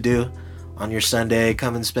things to do on your Sunday.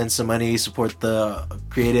 Come and spend some money, support the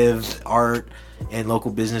creative art and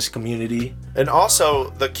local business community. And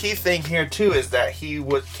also the key thing here too is that he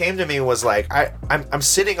came to me and was like, I'm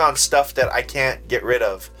sitting on stuff that I can't get rid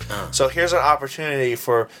of. So here's an opportunity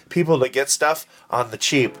for people to get stuff on the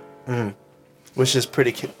cheap, which is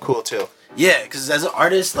pretty cool too. Yeah, because as an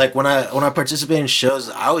artist, like when I participate in shows,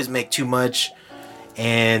 I always make too much,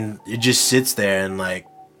 and it just sits there. And like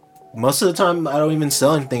most of the time, I don't even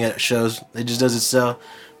sell anything at shows. It just doesn't sell.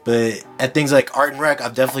 But at things like Art and Rec,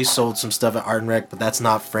 I've definitely sold some stuff at Art and Rec, but that's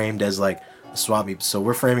not framed as like a swap meet. So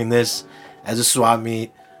we're framing this as a swap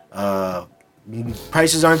meet.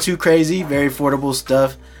 Prices aren't too crazy. Very affordable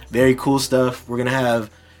stuff. Very cool stuff. We're gonna have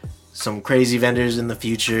some crazy vendors in the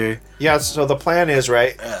future. Yeah. So the plan is,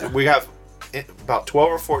 right, we have about 12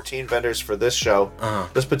 or 14 vendors for this show,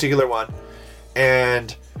 this particular one,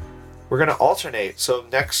 and we're gonna alternate. So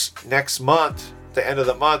next month, the end of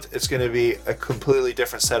the month, it's gonna be a completely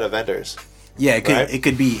different set of vendors. Yeah, it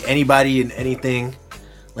could be anybody and anything.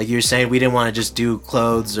 Like you were saying, we didn't want to just do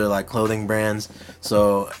clothes or like clothing brands.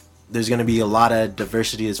 So there's gonna be a lot of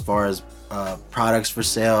diversity as far as products for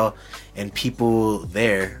sale and people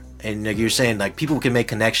there. And like you're saying, like people can make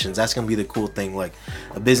connections. That's gonna be the cool thing. Like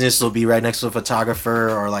a business will be right next to a photographer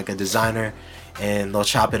or like a designer, and they'll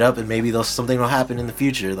chop it up, and maybe something will happen in the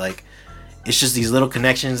future. Like it's just these little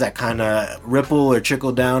connections that kind of ripple or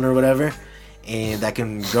trickle down or whatever, and that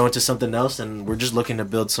can grow into something else. And we're just looking to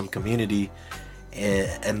build some community,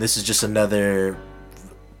 and this is just another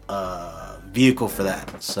vehicle for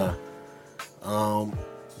that. So,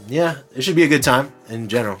 yeah, it should be a good time in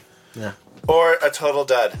general. Yeah. Or a total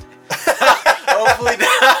dud. Hopefully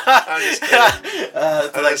not. I'm just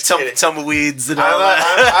kidding. Like tumbleweeds and all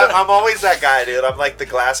that. I'm always that guy, dude. I'm like the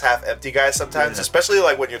glass half empty guy sometimes, especially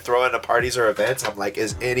like when you're throwing to parties or events. I'm like,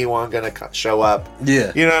 is anyone gonna show up?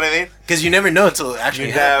 Yeah. You know what I mean? Because you never know until it actually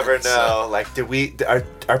happens. You never know. So.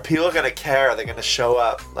 Like, are people gonna care? Are they gonna show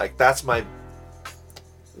up? Like, that's my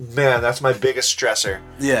biggest stressor.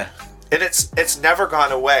 Yeah. And it's never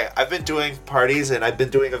gone away. I've been doing parties and I've been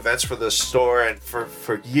doing events for the store and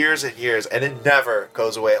for years and years, and it never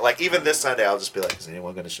goes away. Like even this Sunday, I'll just be like, is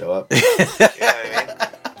anyone going to show up? You know what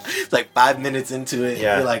I mean? Like 5 minutes into it,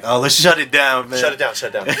 you're like, oh, let's shut it down, man. Shut it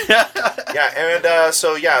down. Yeah, and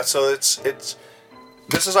so it's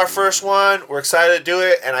this is our first one. We're excited to do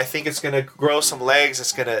it, and I think it's gonna grow some legs.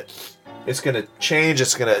 It's gonna change.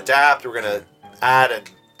 It's gonna adapt. We're gonna add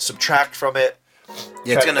and subtract from it.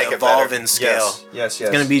 Yeah, it's gonna evolve in scale. Yes.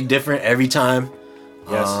 It's gonna be different every time.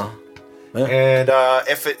 Yes. Yeah. And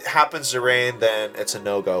if it happens to rain, then it's a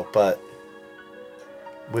no-go. But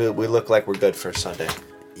we look like we're good for Sunday.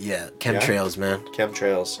 Yeah, chemtrails, man.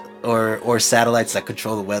 Chemtrails. Or satellites that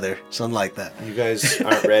control the weather, something like that. You guys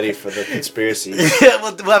aren't ready for the conspiracy. Yeah,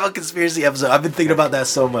 we'll have a conspiracy episode. I've been thinking about that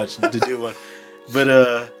so much to do one.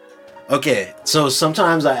 But okay, so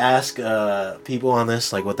sometimes I ask people on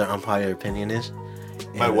this like what their unpopular opinion is.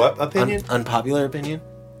 My what opinion? Unpopular opinion.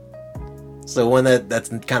 So one that's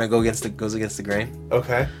kind of goes against the grain.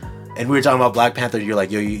 Okay. And we were talking about Black Panther. You're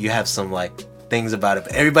like, yo, you have some like things about it.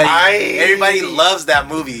 But everybody loves that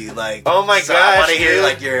movie. Like, oh my so gosh, I want to hear dude.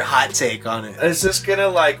 like your hot take on it. Is this gonna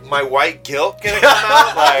like my white guilt gonna come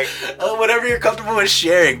out? Like, Whatever you're comfortable with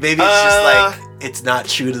sharing. Maybe it's just like it's not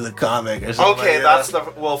true to the comic or something. okay, like that's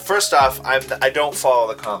that. the well. First off, I don't follow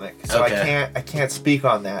the comic, so Okay. I can't speak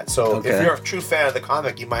on that. So Okay. if you're a true fan of the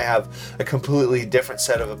comic, you might have a completely different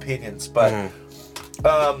set of opinions. But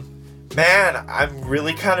man, I'm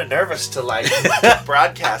really kind of nervous to like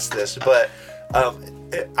broadcast this, but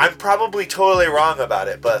I'm probably totally wrong about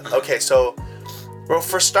it. But okay, so well,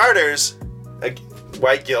 for starters,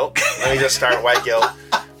 white guilt. Let me just start white guilt.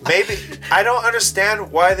 Maybe I don't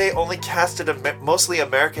understand why they only casted mostly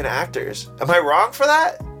American actors. Am I wrong for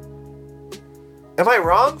that? Am I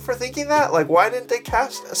wrong for thinking that? Like, why didn't they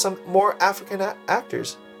cast some more African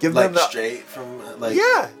actors? Give like them the straight from like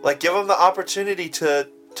yeah, like give them the opportunity to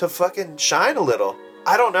fucking shine a little.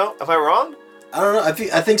 I don't know. Am I wrong? I don't know. I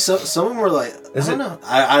think some of them were like. I don't know.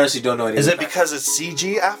 I honestly don't know anything. Is it because it's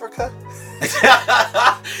CG Africa?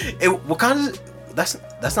 Wakanda?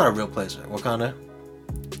 That's not a real place, right? Wakanda.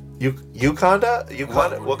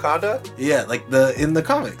 Wakanda? Yeah, like in the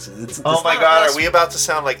comics. It's Oh my not god, real- are we about to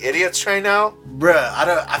sound like idiots right now? Bruh,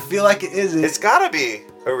 I feel like it is. It's gotta be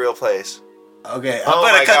a real place. Okay, Oh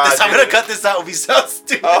I'm my God, I'm dude. gonna cut this out. We sound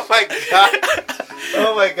stupid. Oh my god.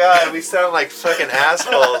 Oh my god, we sound like fucking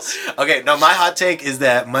assholes. Okay, no, my hot take is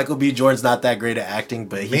that Michael B. Jordan's not that great at acting,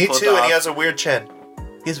 but he Me pulled too, and he off- has a weird chin.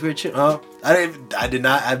 his weird chin. Oh,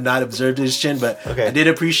 I've not observed his chin, but Okay. I did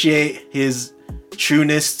appreciate his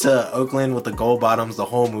trueness to Oakland with the gold bottoms the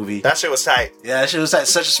whole movie. That shit was tight. Yeah, that shit was like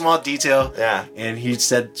such a small detail. Yeah. And he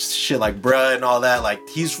said shit like bruh and all that. Like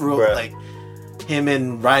he's real. Bruh. Like him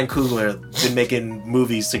and Ryan Coogler been making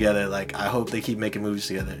movies together. Like I hope they keep making movies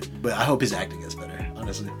together. But I hope his acting gets better.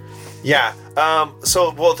 Honestly. Yeah.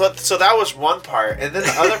 So that was one part, and then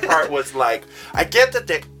the other part was like, I get that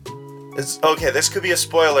they. It's okay. This could be a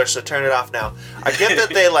spoiler, so turn it off now. I get that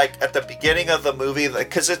they like at the beginning of the movie,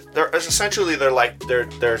 because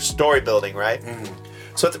they're story building, right? Mm-hmm.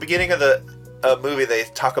 So at the beginning of the movie, they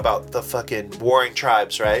talk about the fucking warring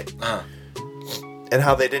tribes, right? And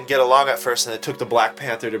how they didn't get along at first, and it took the Black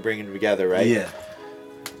Panther to bring them together, right? Yeah.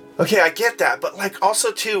 Okay, I get that, but like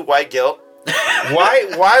also too, white guilt.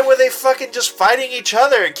 Why were they fucking just fighting each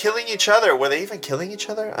other and killing each other? Were they even killing each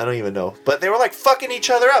other? I don't even know. But they were like fucking each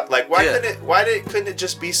other up. Like couldn't it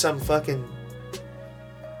just be some fucking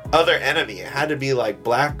other enemy? It had to be like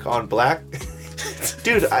black on black.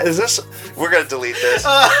 Dude, we're gonna delete this.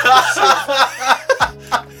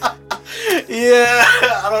 Yeah,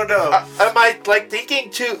 I don't know. Am I like thinking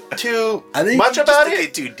too I think much you're about just it?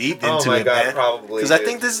 thinking too deep into Oh my it, god, man. probably. Because I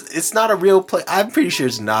think it's not a real place. I'm pretty sure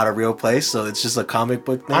it's not a real place, so it's just a comic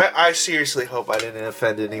book thing. I seriously hope I didn't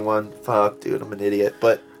offend anyone. Fuck, dude, I'm an idiot.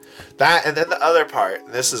 But that, and then the other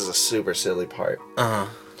part, this is a super silly part. I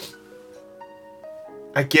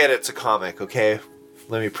get it's a comic, okay?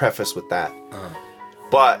 Let me preface with that.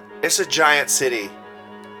 But it's a giant city.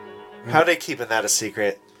 How are they keeping that a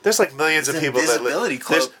secret? There's like millions of people that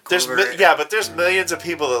live. There's millions of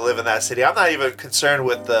people that live in that city. I'm not even concerned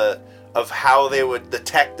with the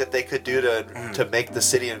tech that they could do to make the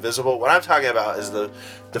city invisible. What I'm talking about is the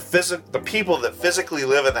people that physically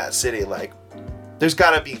live in that city. Like, there's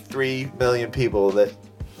got to be 3 million people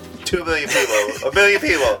 2 million people, 1 million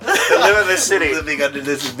people that live in this city. Living under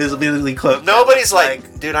this invisibility cloak. Nobody's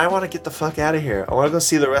like, dude, I want to get the fuck out of here. I want to go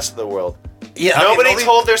see the rest of the world. Yeah, Nobody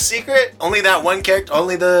told their secret. Only that one character.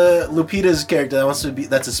 Only the Lupita's character that wants to be.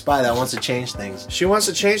 That's a spy that wants to change things. She wants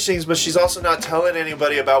to change things, but she's also not telling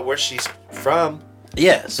anybody about where she's from.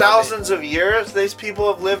 Yeah, so Thousands of years, these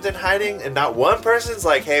people have lived in hiding, and not one person's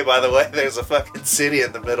like, "Hey, by the way, there's a fucking city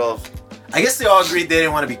in the middle of." I guess they all agreed they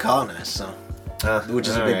didn't want to be colonized, so which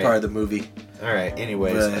is a big alright. part of the movie. All right.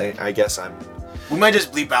 Anyways, But- I guess I'm. We might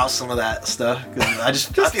just bleep out some of that stuff because I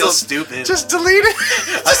feel stupid. Just delete it.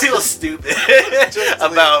 I feel stupid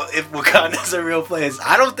about if Wakanda's a real place.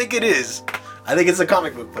 I don't think it is. I think it's a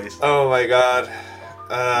comic book place. Oh my god.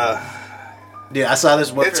 Yeah, I saw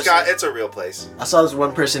this one. It's a real place. I saw this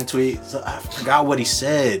one person tweet. So I forgot what he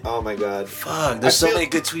said. Oh my god. Fuck. There's so many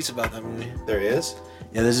good tweets about that movie. There is.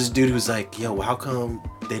 Yeah, there's this dude who's like, yo, how come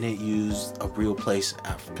they didn't use a real place in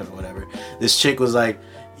Africa or whatever? This chick was like,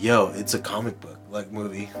 yo, it's a comic book like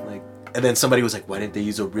movie. Like, and then somebody was like, why didn't they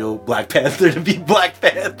use a real Black Panther to be Black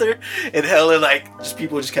Panther? And hella like just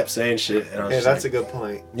people just kept saying shit. And I was Yeah, just that's like, a good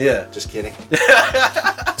point. yeah. Just kidding.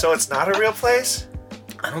 So it's not a real place?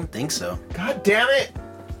 I don't think so. God damn it.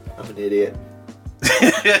 I'm an idiot.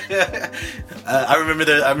 I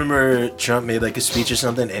remember Trump made like a speech or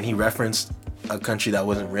something and he referenced a country that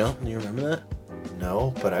wasn't real. Do you remember that?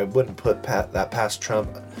 no, but I wouldn't put that past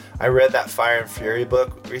Trump. I read that Fire and Fury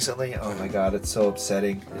book recently. Oh my god, it's so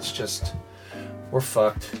upsetting. It's just, we're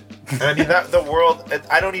fucked. And I mean, the world,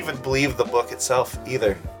 I don't even believe the book itself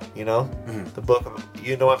either, you know? The book,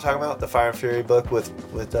 you know what I'm talking about? The Fire and Fury book with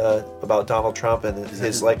about Donald Trump and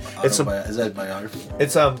his, like, is that biography?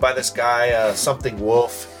 It's by this guy, something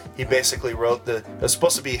Wolf. He basically wrote it was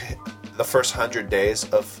supposed to be the first 100 days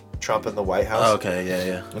of Trump in the White House. Oh, okay,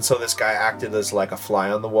 yeah. And so this guy acted as like a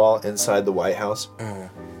fly on the wall inside the White House.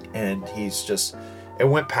 And he's just, it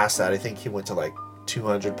went past that. I think he went to like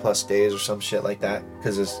 200 plus days or some shit like that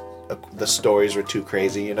because the stories were too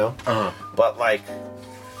crazy, you know? But like,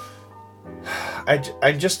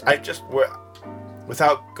 I just,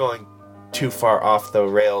 without going too far off the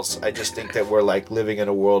rails, I just think that we're like living in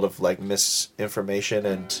a world of like misinformation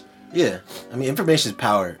and... Yeah, I mean, information is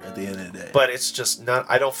power at the end of the day. But it's just not,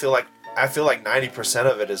 I feel like 90%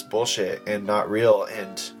 of it is bullshit and not real,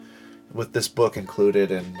 and with this book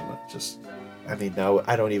included, and just, I mean, now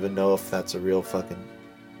I don't even know if that's a real fucking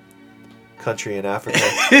country in Africa.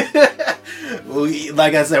 Well,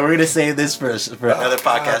 like I said, we're gonna save this for another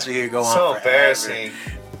podcast. We can go on. So embarrassing.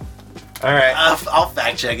 All right, I'll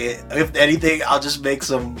fact check it. If anything, I'll just make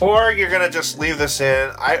some. Or you're gonna just leave this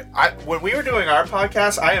in. I when we were doing our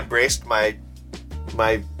podcast, I embraced my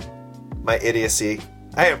idiocy.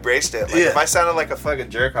 I embraced it. Like, if I sounded like a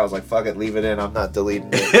fucking jerk, I was like, "Fuck it, leave it in. I'm not deleting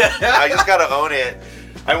it." I just gotta own it.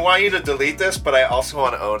 I want you to delete this, but I also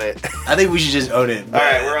want to own it. I think we should just own it. All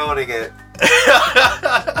right, we're owning it.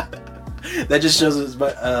 That just shows us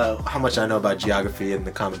how much I know about geography in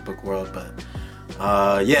the comic book world, but.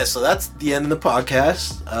 Yeah, so that's the end of the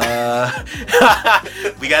podcast.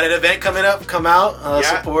 We got an event coming up. Come out,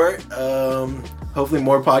 support. Hopefully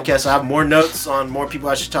more podcasts. I have more notes on more people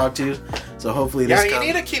I should talk to. So hopefully this you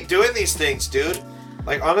need to keep doing these things, dude.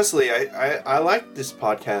 Like, honestly, I like this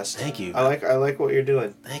podcast. Thank you. I like what you're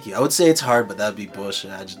doing. Thank you. I would say it's hard, but that'd be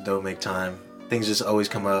bullshit. I just don't make time. Things just always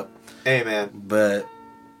come up. Hey, man. But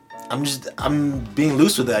I'm being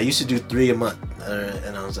loose with it. I used to do 3 a month,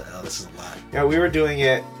 and I was like, oh, this is a lot. Yeah, we were doing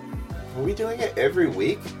it. Were we doing it every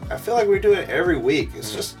week? I feel like we're doing it every week.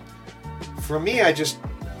 It's just, for me,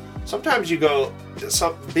 sometimes you go,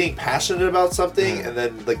 being passionate about something and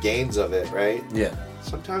then the gains of it, right? Yeah.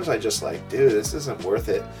 Sometimes I just like, dude, this isn't worth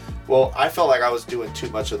it. Well, I felt like I was doing too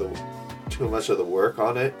much of the work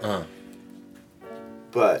on it.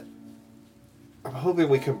 But I'm hoping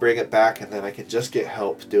we can bring it back, and then I can just get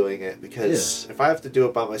help doing it, because if I have to do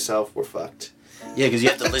it by myself, we're fucked. Yeah, because you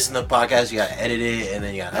have to listen to the podcast, you gotta edit it, and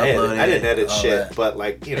then you gotta upload it. I didn't edit shit, but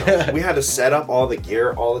like, you know, we had to set up all the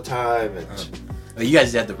gear all the time, and you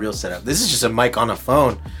guys had the real setup. This is just a mic on a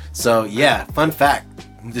phone. So yeah, fun fact.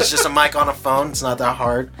 It's just a mic on a phone. It's not that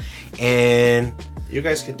hard, and you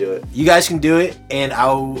guys can do it. You guys can do it, and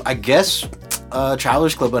I guess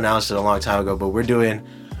Travelers Club announced it a long time ago, but we're doing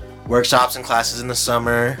workshops and classes in the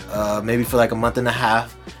summer, maybe for like a month and a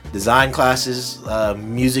half. Design classes,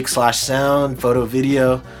 music/sound, photo,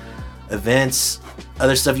 video, events,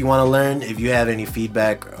 other stuff you want to learn. If you have any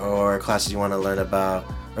feedback or classes you want to learn about,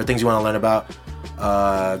 or things you want to learn about,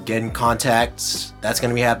 get in contact. That's going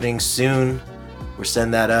to be happening soon. We're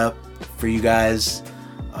setting that up for you guys.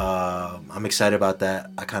 I'm excited about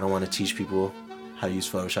that. I kind of want to teach people how to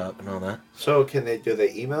use Photoshop and all that. So do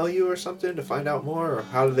they email you or something to find out more, or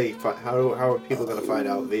how are people going to find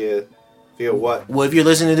out via what? Well, if you're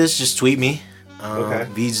listening to this, just tweet me, okay.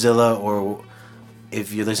 Vzilla, or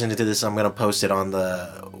if you're listening to this, I'm gonna post it on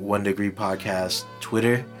the 1 Degree Podcast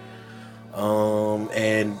Twitter,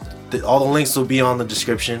 and all the links will be on the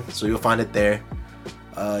description, so you'll find it there.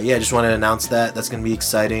 I just want to announce that's gonna be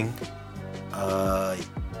exciting. I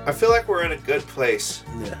feel like we're in a good place.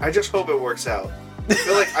 Yeah. I just hope it works out. I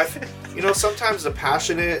feel like sometimes the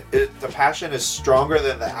passion is stronger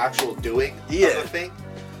than the actual doing of the thing.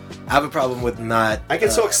 I have a problem with not. I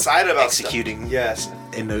get so excited about executing. Stuff. Yes.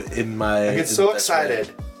 In my. I get so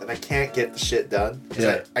excited that I can't get the shit done.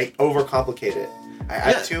 Yeah. I overcomplicate it. I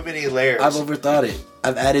add too many layers. I've overthought it.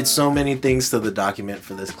 I've added so many things to the document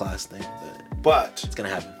for this class thing, but it's gonna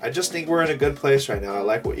happen. I just think we're in a good place right now. I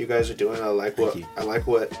like what you guys are doing. I like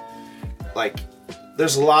what.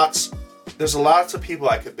 There's lots of people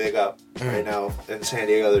I could big up right now in San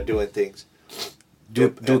Diego. They're doing things. Do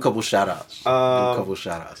a couple shout outs.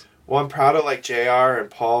 Well, I'm proud of like JR and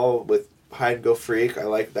Paul with Hide and Go Freak. I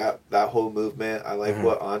like that whole movement. I like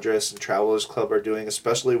what Andres and Travelers Club are doing,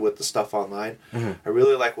 especially with the stuff online. I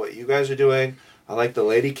really like what you guys are doing. I like the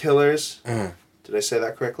Lady Killers. Did I say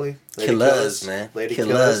that correctly? Lady Killers, man. Lady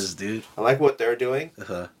Killers, dude. I like what they're doing.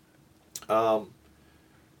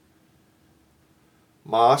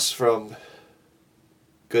 Moss from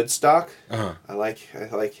Goodstock. Uh-huh. I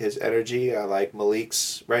like his energy. I like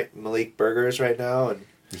Malik Burgers right now, and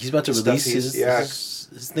He's about to the release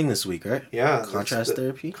stuff his thing this week, right? yeah, Contrast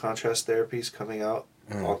therapy. Contrast therapy's coming out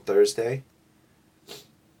on Thursday.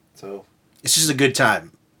 So It's just a good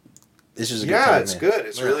time. It's just a good yeah, time, it's man. good.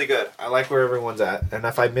 It's really good. I like where everyone's at, and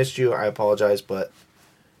if I missed you, I apologize. But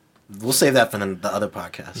We'll save that for the other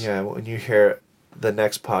podcast. yeah, when you hear the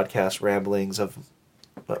next podcast ramblings of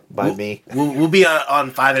by me. We'll be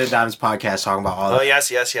on 5 Minute Diamonds podcast talking about all. Oh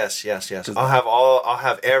yes. I'll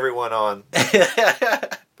have everyone on.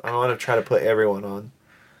 I want to try to put everyone on.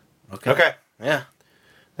 Okay. Yeah.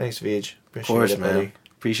 Thanks, Vij. Appreciate Of course, it, man. buddy.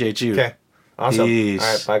 Appreciate you. Okay. Awesome. Peace.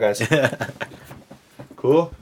 All right. Bye, guys. Cool.